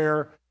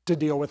prepare to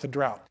deal with the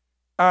drought?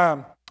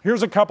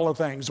 Here's a couple of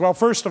things. Well,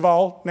 first of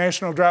all,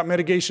 National Drought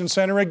Mitigation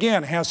Center,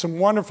 again, has some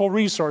wonderful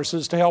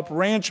resources to help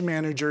ranch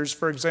managers,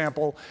 for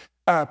example,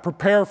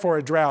 prepare for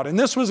a drought. And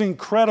this was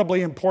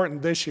incredibly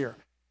important this year.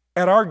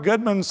 At our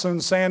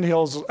Goodmanson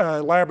Sandhills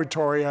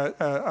laboratory,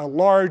 a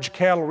large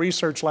cattle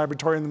research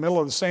laboratory in the middle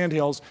of the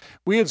Sandhills,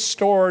 we had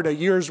stored a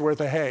year's worth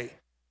of hay.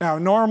 Now, a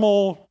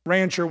normal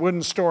rancher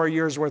wouldn't store a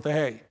year's worth of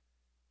hay,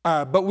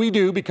 but we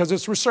do because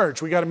it's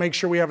research. We got to make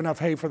sure we have enough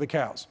hay for the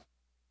cows.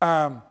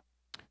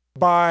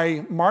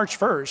 By March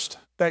 1st,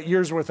 that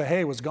year's worth of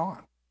hay was gone.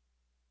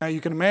 Now, you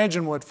can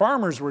imagine what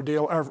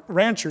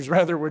ranchers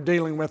were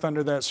dealing with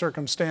under that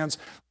circumstance.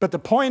 But the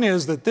point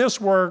is that this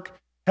work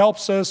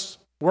helps us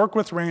work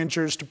with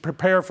ranchers to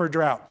prepare for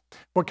drought.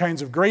 What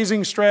kinds of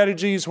grazing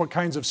strategies, what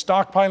kinds of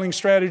stockpiling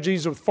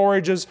strategies with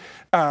forages,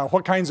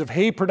 what kinds of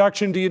hay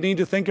production do you need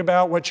to think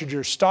about, what should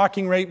your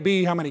stocking rate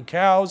be, how many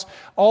cows,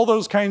 all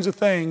those kinds of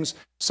things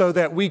so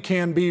that we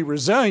can be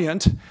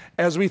resilient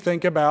as we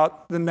think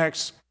about the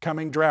next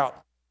coming drought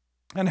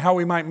and how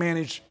we might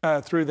manage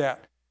through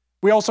that.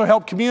 We also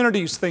help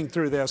communities think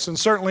through this, and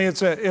certainly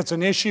it's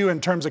an issue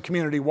in terms of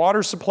community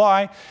water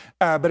supply,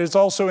 but it's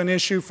also an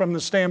issue from the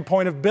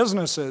standpoint of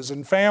businesses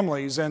and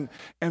families and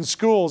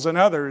schools and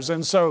others.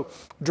 And so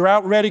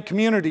drought-ready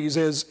communities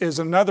is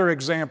another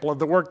example of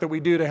the work that we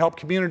do to help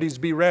communities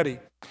be ready.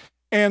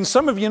 And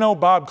some of you know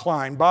Bob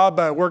Klein. Bob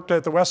worked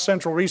at the West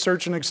Central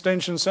Research and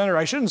Extension Center.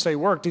 I shouldn't say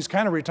worked, he's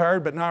kind of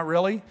retired, but not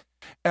really.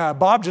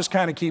 Bob just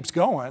kind of keeps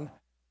going.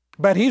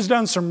 But he's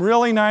done some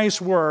really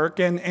nice work,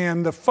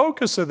 and the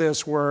focus of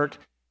this work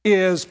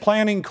is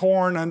planting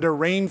corn under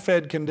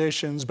rain-fed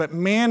conditions, but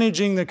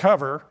managing the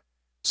cover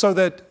so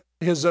that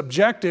his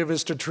objective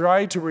is to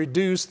try to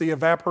reduce the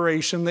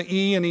evaporation, the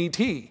E and ET.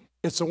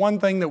 It's the one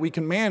thing that we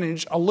can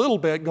manage a little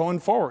bit going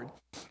forward.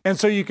 And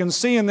so you can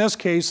see in this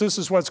case, this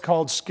is what's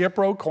called skip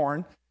row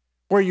corn,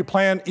 where you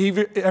plant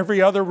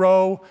every other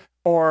row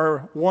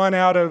or 1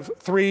 out of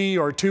 3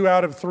 or 2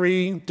 out of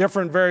 3,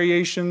 different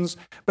variations.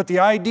 But the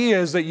idea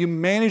is that you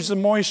manage the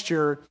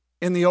moisture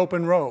in the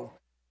open row.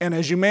 And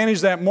as you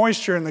manage that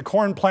moisture and the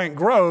corn plant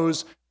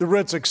grows, the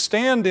roots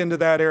extend into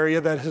that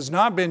area that has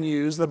not been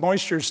used. The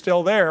moisture is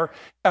still there,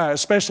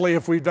 especially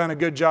if we've done a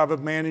good job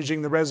of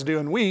managing the residue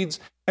and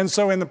weeds. And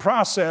so in the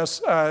process,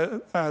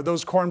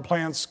 those corn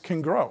plants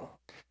can grow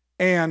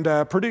and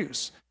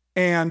produce.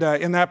 And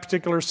in that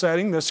particular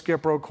setting, this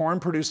skip row corn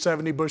produced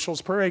 70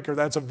 bushels per acre.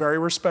 That's a very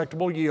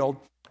respectable yield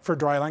for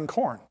dryland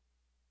corn.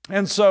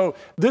 And so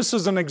this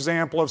is an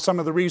example of some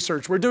of the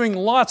research. We're doing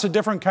lots of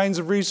different kinds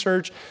of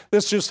research.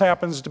 This just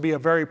happens to be a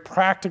very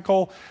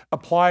practical,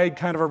 applied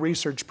kind of a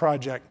research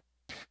project.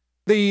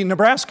 The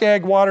Nebraska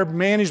Ag Water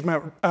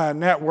Management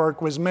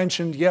Network was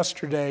mentioned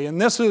yesterday, and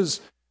this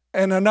is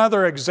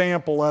another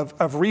example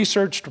of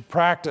research to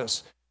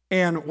practice.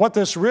 And what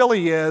this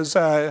really is,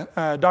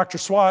 Dr.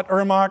 Swat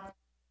Irmak,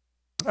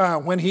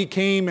 when he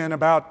came in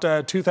about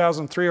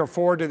 2003 or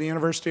 4 to the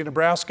University of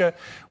Nebraska,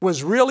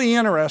 was really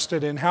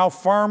interested in how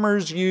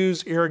farmers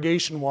use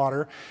irrigation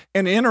water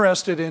and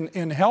interested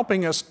in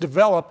helping us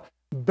develop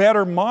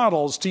better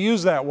models to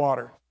use that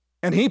water.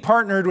 And he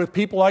partnered with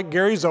people like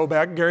Gary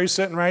Zoback, Gary's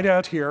sitting right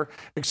out here,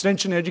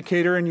 extension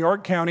educator in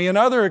York County, and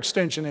other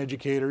extension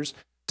educators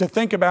to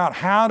think about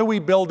how do we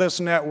build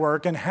this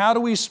network and how do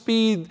we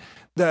speed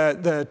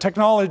the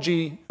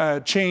technology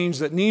change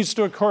that needs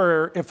to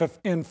occur if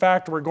in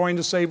fact we're going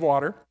to save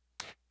water.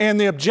 And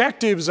the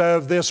objectives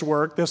of this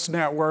work, this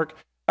network,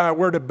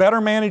 were to better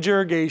manage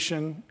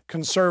irrigation,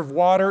 conserve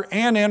water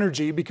and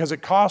energy because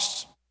it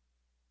costs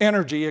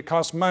energy, it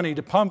costs money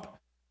to pump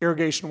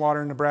irrigation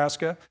water in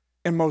Nebraska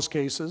in most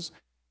cases,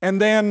 and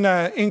then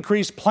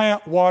increase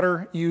plant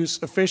water use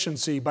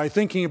efficiency by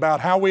thinking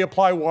about how we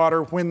apply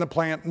water when the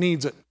plant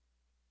needs it.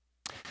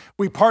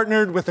 We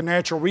partnered with the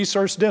Natural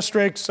Resource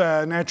Districts,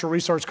 Natural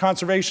Resource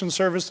Conservation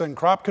Service, and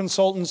crop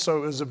consultants, so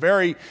it was a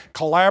very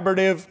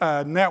collaborative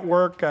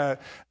network,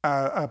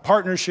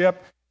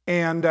 partnership,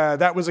 and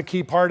that was a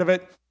key part of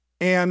it.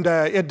 And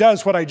it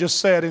does what I just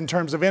said in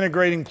terms of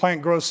integrating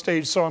plant growth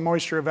stage, soil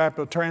moisture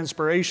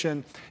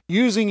evapotranspiration,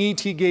 using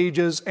ET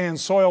gauges and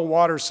soil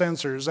water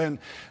sensors. And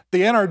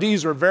the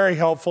NRDs were very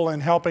helpful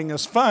in helping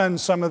us fund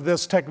some of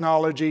this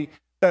technology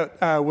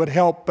that would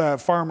help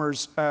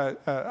farmers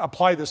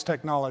apply this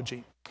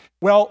technology.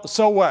 Well,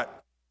 so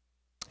what?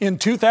 In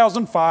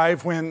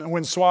 2005,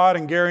 when Swat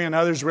and Gary and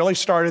others really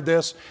started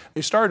this,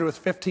 they started with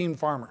 15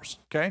 farmers,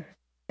 okay?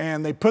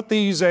 And they put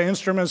these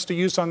instruments to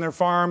use on their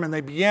farm, and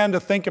they began to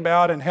think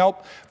about and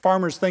help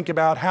farmers think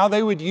about how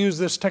they would use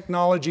this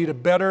technology to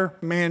better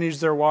manage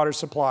their water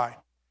supply.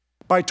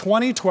 By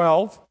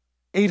 2012,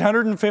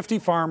 850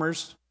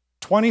 farmers,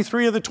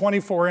 23 of the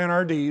 24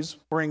 NRDs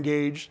were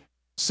engaged,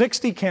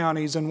 60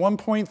 counties and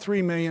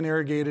 1.3 million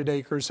irrigated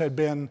acres had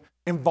been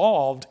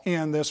involved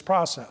in this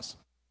process.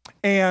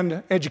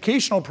 And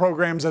educational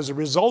programs as a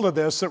result of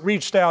this that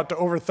reached out to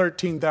over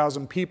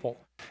 13,000 people.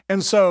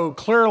 And so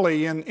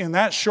clearly in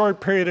that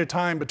short period of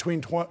time between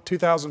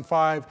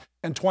 2005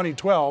 and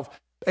 2012,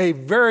 a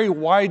very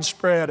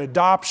widespread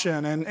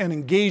adoption and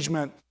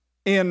engagement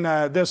in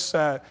this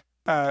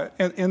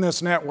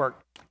network.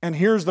 And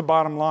here's the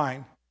bottom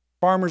line.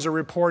 Farmers are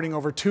reporting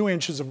over 2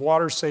 inches of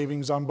water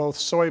savings on both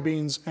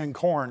soybeans and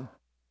corn,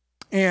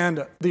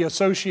 and the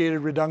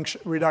associated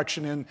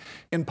reduction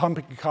in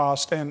pumping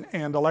cost and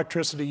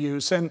electricity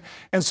use. And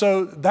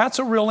so that's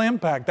a real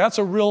impact. That's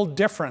a real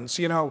difference.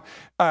 You know,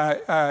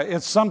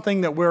 it's something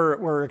that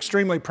we're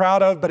extremely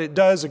proud of, but it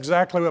does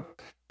exactly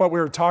what we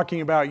were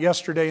talking about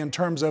yesterday in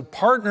terms of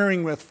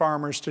partnering with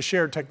farmers to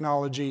share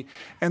technology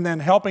and then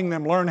helping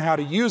them learn how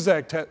to use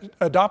that,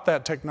 adopt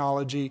that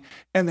technology,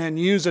 and then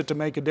use it to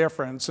make a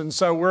difference. And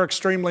so we're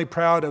extremely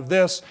proud of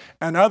this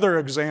and other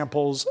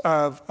examples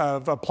of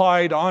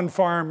applied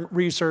on-farm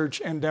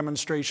research and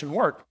demonstration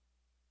work.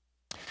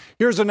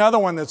 Here's another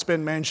one that's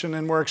been mentioned,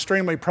 and we're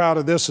extremely proud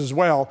of this as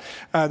well.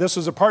 This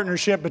is a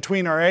partnership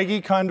between our Ag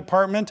Econ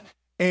department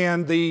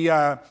and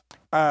the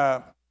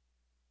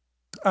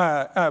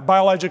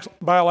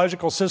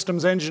Biological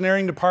Systems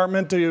Engineering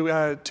Department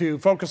to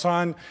focus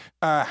on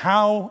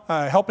how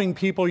helping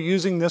people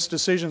using this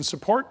decision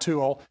support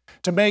tool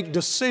to make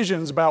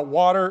decisions about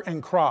water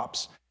and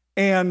crops.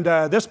 And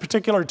this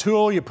particular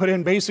tool, you put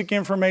in basic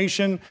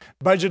information,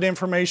 budget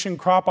information,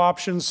 crop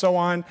options, so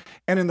on,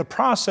 and in the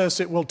process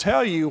it will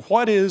tell you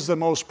what is the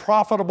most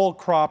profitable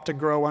crop to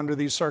grow under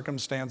these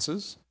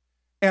circumstances,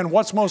 and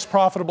what's most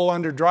profitable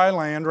under dry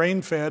land,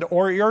 rain-fed,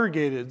 or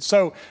irrigated.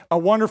 So a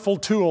wonderful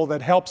tool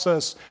that helps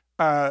us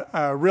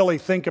really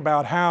think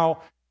about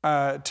how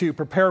to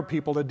prepare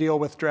people to deal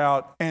with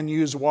drought and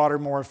use water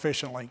more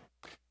efficiently.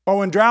 Well,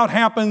 when drought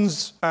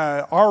happens,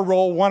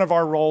 one of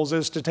our roles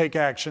is to take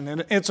action,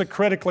 and it's a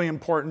critically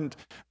important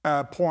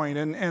point.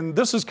 And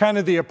this is kind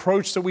of the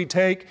approach that we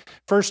take.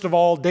 First of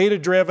all,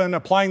 data-driven,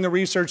 applying the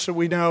research that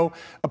we know,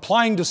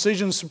 applying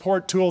decision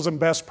support tools and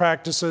best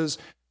practices,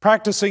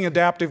 practicing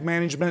adaptive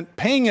management,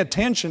 paying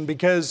attention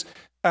because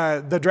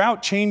the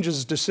drought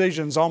changes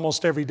decisions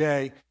almost every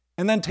day,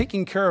 and then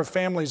taking care of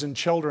families and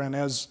children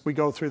as we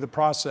go through the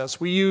process.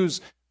 We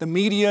use the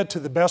media to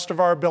the best of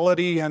our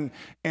ability, and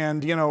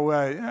you know,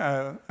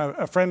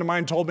 a friend of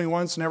mine told me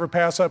once, never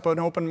pass up an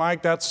open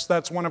mic.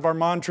 That's one of our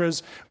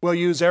mantras. We'll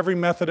use every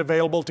method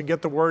available to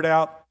get the word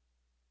out.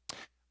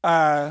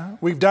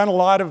 We've done a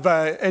lot of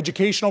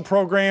educational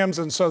programs,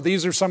 and so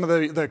these are some of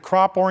the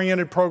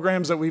crop-oriented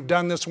programs that we've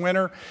done this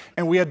winter,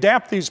 and we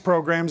adapt these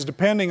programs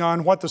depending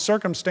on what the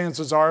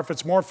circumstances are. If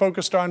it's more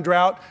focused on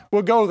drought,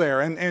 we'll go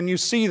there, and you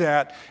see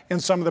that in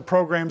some of the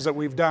programs that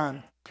we've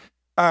done.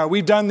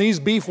 We've done these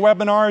beef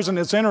webinars, and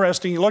it's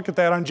interesting, you look at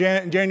that on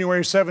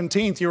January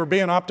 17th, you were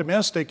being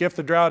optimistic. If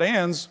the drought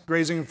ends,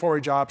 grazing and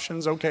forage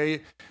options,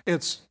 okay,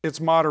 it's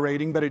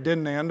moderating, but it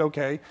didn't end,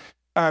 okay.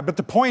 But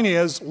the point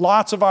is,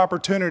 lots of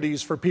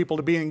opportunities for people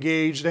to be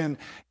engaged, and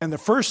the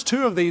first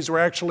 2 of these were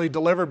actually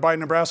delivered by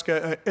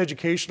Nebraska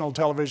Educational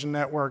Television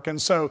Network,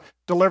 and so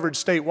delivered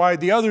statewide.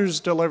 The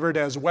others delivered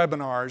as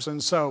webinars,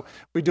 and so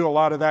we do a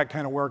lot of that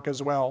kind of work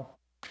as well.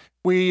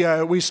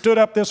 We stood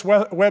up this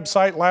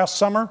website last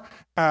summer.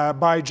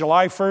 By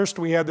July 1st,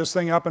 we had this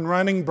thing up and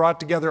running, brought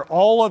together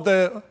all of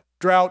the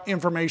drought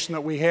information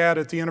that we had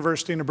at the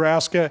University of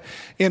Nebraska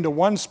into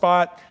one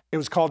spot. It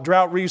was called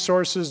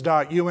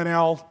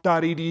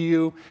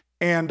droughtresources.unl.edu,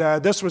 and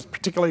this was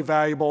particularly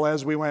valuable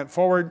as we went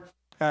forward.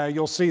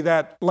 You'll see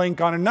that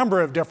link on a number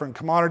of different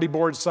Commodity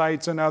Board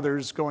sites and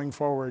others going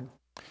forward.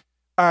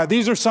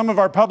 These are some of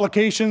our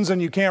publications,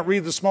 and you can't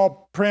read the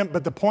small print,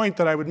 but the point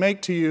that I would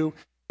make to you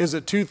is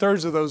that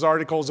 2/3 of those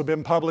articles have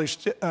been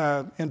published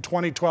in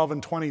 2012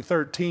 and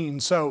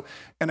 2013. So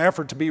an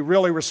effort to be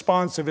really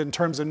responsive in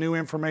terms of new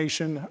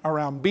information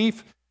around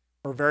beef.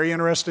 We're very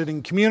interested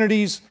in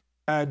communities,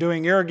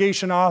 doing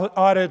irrigation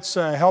audits,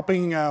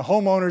 helping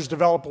homeowners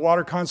develop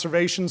water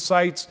conservation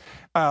sites,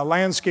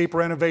 landscape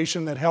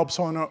renovation that helps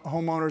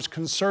homeowners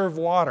conserve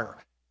water.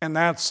 And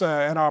that's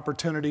an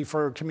opportunity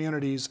for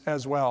communities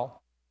as well.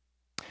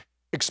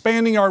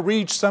 Expanding our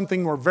reach,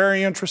 something we're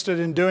very interested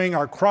in doing.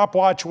 Our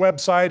CropWatch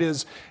website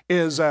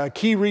is a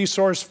key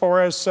resource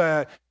for us.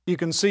 You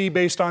can see,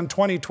 based on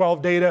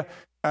 2012 data,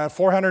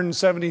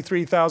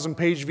 473,000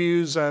 page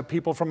views,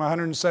 people from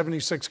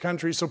 176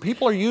 countries. So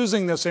people are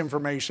using this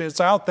information.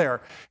 It's out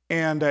there,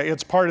 and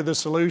it's part of the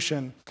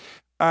solution.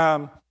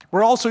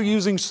 We're also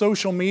using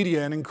social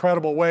media in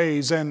incredible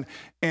ways, and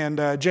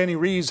Jenny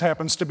Rees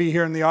happens to be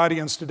here in the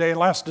audience today.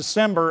 Last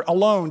December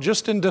alone,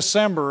 just in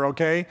December,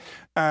 okay,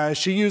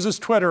 she uses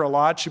Twitter a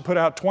lot. She put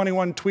out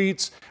 21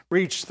 tweets,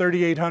 reached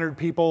 3,800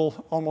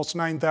 people, almost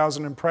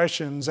 9,000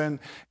 impressions, and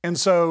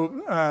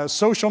so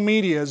social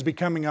media is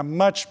becoming a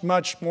much,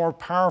 much more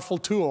powerful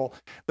tool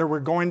that we're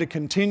going to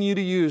continue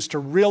to use to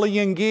really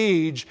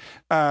engage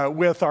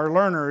with our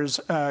learners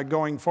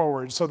going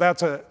forward. So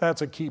that's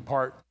a key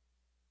part.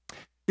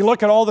 You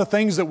look at all the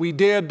things that we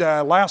did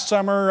last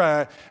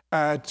summer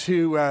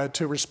to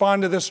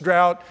respond to this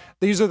drought.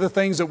 These are the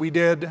things that we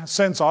did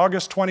since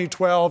August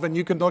 2012, and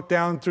you can look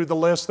down through the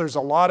list. There's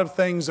a lot of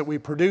things that we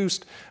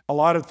produced, a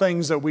lot of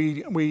things that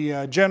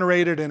we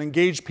generated and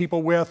engaged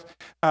people with.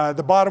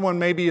 The bottom one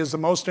maybe is the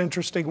most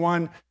interesting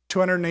one.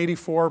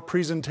 284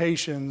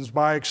 presentations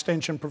by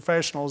extension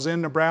professionals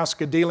in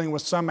Nebraska dealing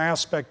with some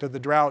aspect of the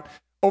drought.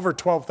 Over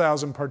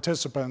 12,000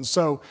 participants.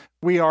 So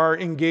we are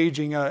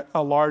engaging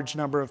a large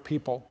number of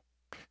people.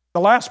 The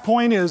last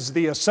point is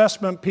the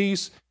assessment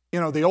piece.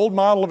 You know, the old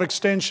model of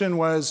extension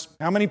was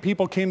how many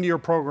people came to your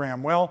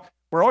program? Well,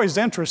 we're always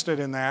interested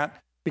in that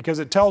because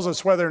it tells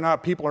us whether or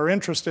not people are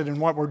interested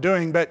in what we're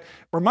doing, but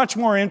we're much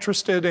more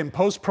interested in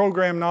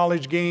post-program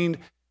knowledge gained,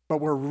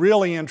 but we're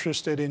really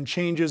interested in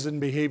changes in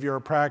behavior or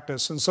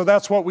practice. And so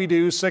that's what we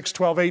do 6,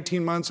 12,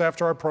 18 months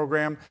after our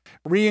program,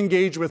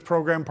 re-engage with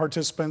program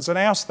participants and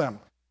ask them,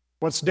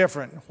 what's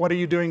different? What are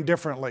you doing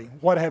differently?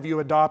 What have you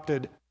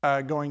adopted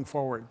going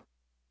forward?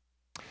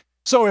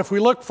 So if we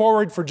look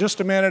forward for just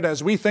a minute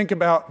as we think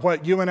about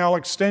what UNL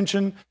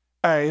Extension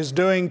is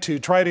doing to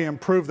try to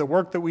improve the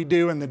work that we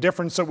do and the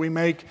difference that we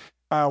make,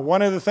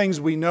 one of the things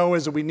we know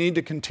is that we need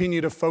to continue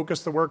to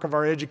focus the work of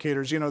our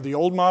educators. You know, the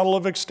old model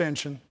of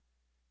extension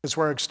is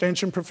where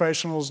extension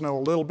professionals know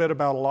a little bit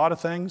about a lot of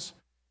things.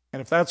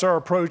 And if that's our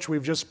approach,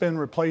 we've just been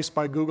replaced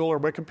by Google or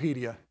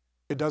Wikipedia.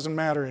 It doesn't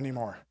matter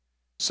anymore.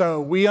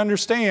 So we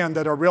understand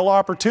that a real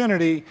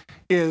opportunity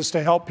is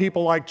to help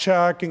people like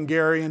Chuck and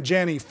Gary and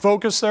Jenny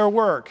focus their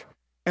work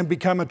and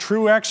become a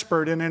true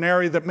expert in an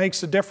area that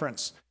makes a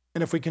difference.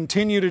 And if we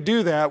continue to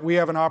do that, we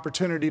have an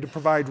opportunity to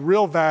provide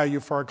real value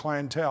for our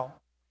clientele.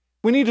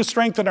 We need to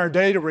strengthen our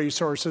data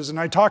resources, and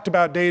I talked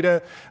about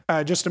data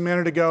just a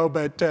minute ago,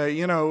 but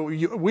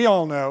we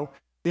all know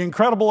the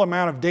incredible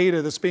amount of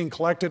data that's being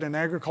collected in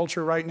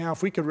agriculture right now.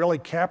 If we could really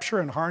capture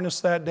and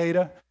harness that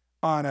data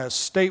on a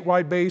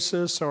statewide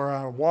basis or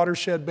on a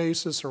watershed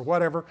basis or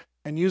whatever,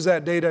 and use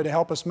that data to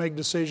help us make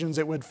decisions,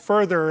 it would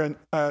further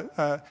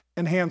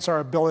enhance our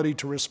ability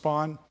to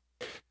respond.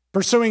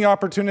 Pursuing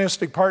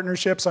opportunistic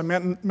partnerships, I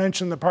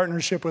mentioned the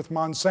partnership with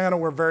Monsanto.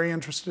 We're very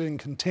interested in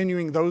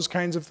continuing those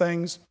kinds of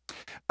things.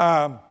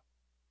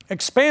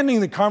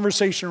 Expanding the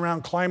conversation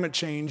around climate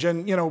change,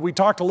 and we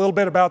talked a little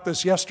bit about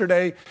this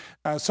yesterday.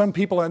 Some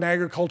people in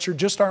agriculture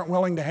just aren't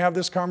willing to have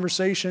this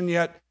conversation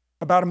yet.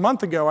 About a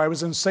month ago, I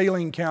was in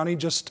Saline County,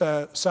 just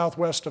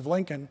southwest of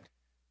Lincoln,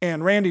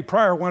 and Randy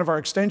Pryor, one of our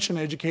extension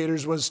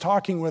educators, was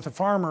talking with a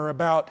farmer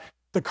about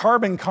the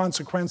carbon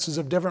consequences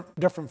of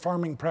different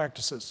farming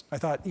practices. I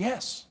thought,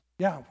 yes,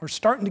 we're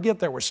starting to get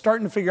there. We're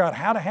starting to figure out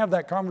how to have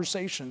that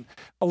conversation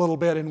a little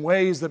bit in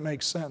ways that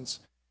make sense.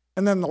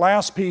 And then the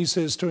last piece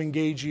is to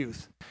engage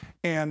youth.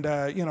 And,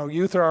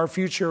 youth are our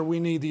future.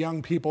 We need the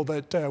young people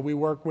that we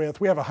work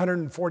with. We have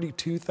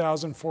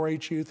 142,000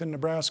 4-H youth in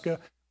Nebraska.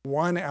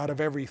 1 out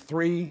of every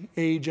 3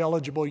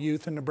 age-eligible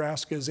youth in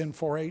Nebraska is in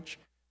 4-H.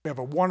 We have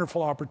a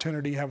wonderful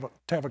opportunity to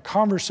have a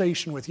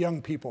conversation with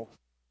young people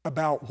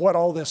about what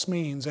all this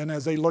means, and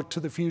as they look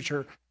to the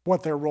future,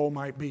 what their role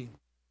might be.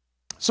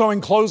 So in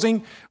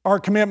closing, our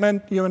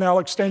commitment, UNL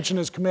Extension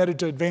is committed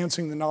to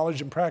advancing the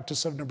knowledge and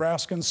practice of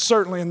Nebraskans,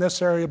 certainly in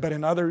this area, but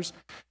in others.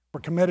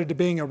 We're committed to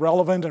being a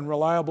relevant and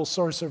reliable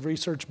source of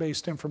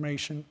research-based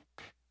information.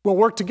 We'll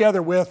work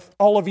together with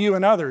all of you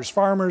and others,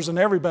 farmers and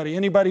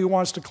anybody who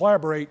wants to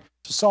collaborate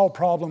to solve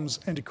problems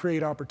and to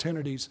create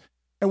opportunities.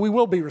 And we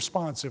will be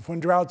responsive.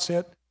 When droughts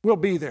hit, we'll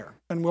be there,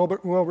 and we'll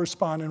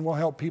respond, and we'll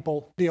help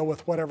people deal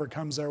with whatever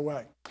comes their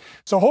way.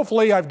 So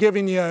hopefully I've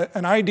given you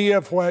an idea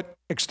of what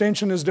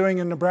Extension is doing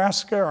in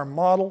Nebraska, our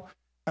model,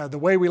 the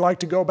way we like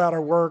to go about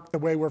our work, the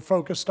way we're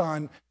focused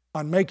on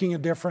making a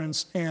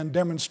difference and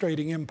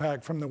demonstrating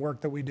impact from the work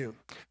that we do.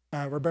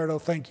 Roberto,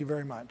 thank you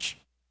very much.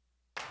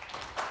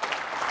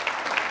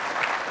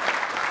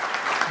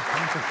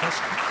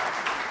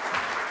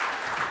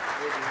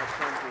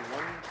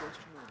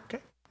 Okay,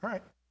 all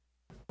right.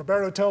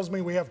 Roberto tells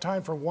me we have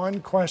time for one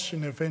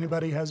question if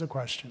anybody has a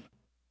question.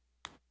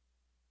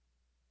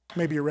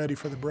 Maybe you're ready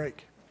for the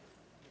break.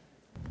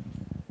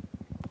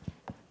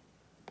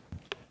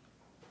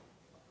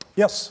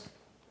 Yes.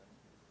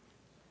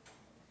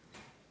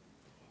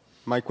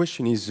 My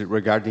question is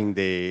regarding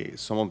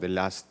some of the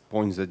last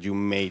points that you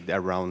made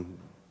around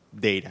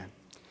data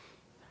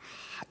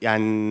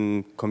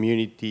and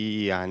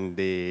community and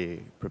the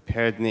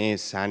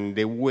preparedness and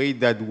the way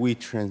that we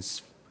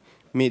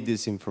transmit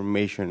this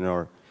information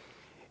or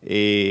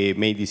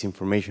made this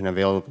information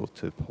available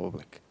to the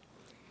public.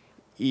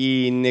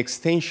 In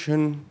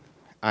Extension,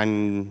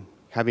 and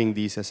having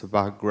this as a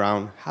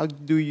background, how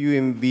do you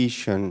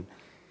envision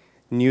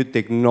new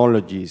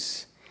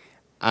technologies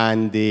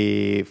and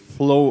the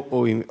flow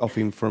of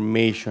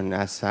information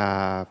as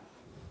a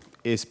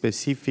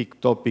specific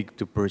topic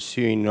to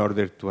pursue in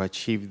order to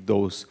achieve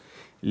those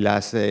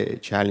last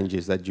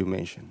challenges that you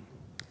mentioned?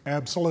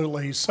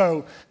 Absolutely.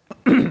 So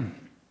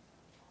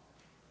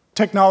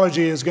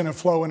technology is going to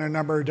flow in a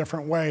number of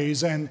different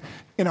ways. And,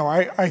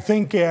 I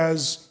think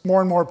as more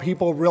and more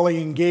people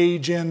really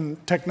engage in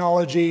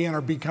technology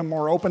and become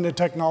more open to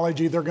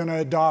technology, they're going to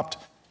adopt,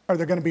 or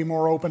they're going to be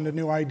more open to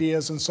new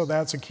ideas. And so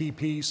that's a key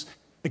piece.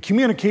 The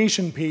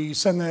communication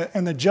piece and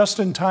the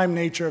just-in-time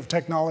nature of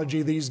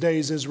technology these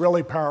days is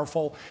really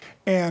powerful.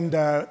 And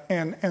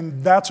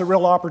that's a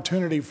real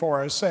opportunity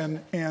for us.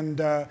 And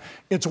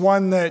it's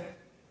one that,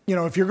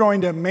 if you're going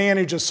to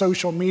manage a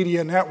social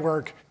media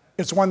network,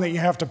 it's one that you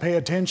have to pay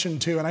attention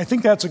to. And I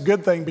think that's a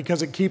good thing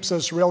because it keeps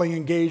us really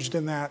engaged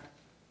in that.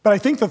 But I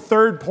think the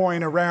third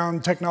point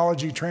around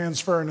technology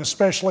transfer, and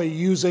especially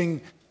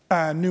using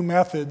new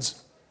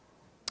methods,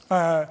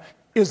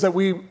 is that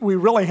we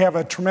really have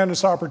a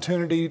tremendous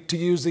opportunity to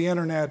use the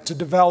internet to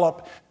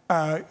develop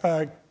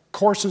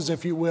courses,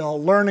 if you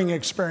will, learning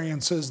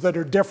experiences that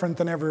are different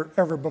than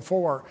ever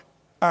before.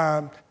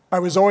 I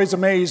was always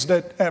amazed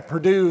at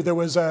Purdue. There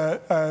was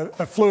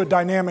a fluid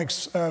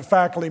dynamics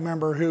faculty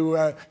member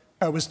who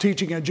was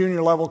teaching a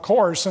junior level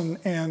course,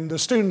 and the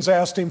students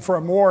asked him for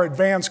a more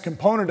advanced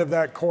component of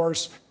that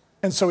course,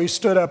 and so he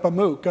stood up a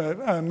MOOC,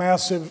 a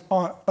massive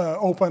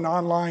open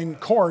online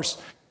course,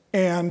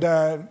 and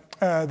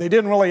they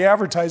didn't really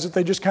advertise it.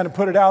 They just kind of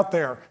put it out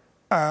there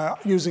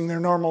using their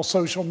normal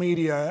social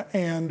media,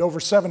 and over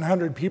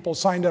 700 people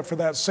signed up for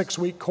that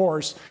 6-week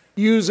course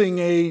using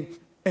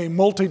a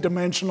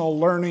multi-dimensional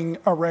learning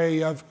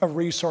array of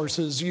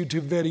resources,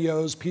 YouTube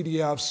videos,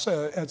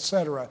 PDFs, et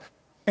cetera.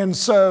 And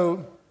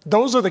so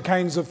those are the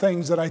kinds of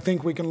things that I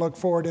think we can look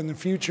forward in the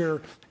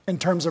future in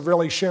terms of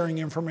really sharing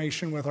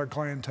information with our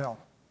clientele.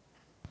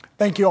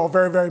 Thank you all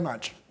very, very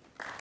much.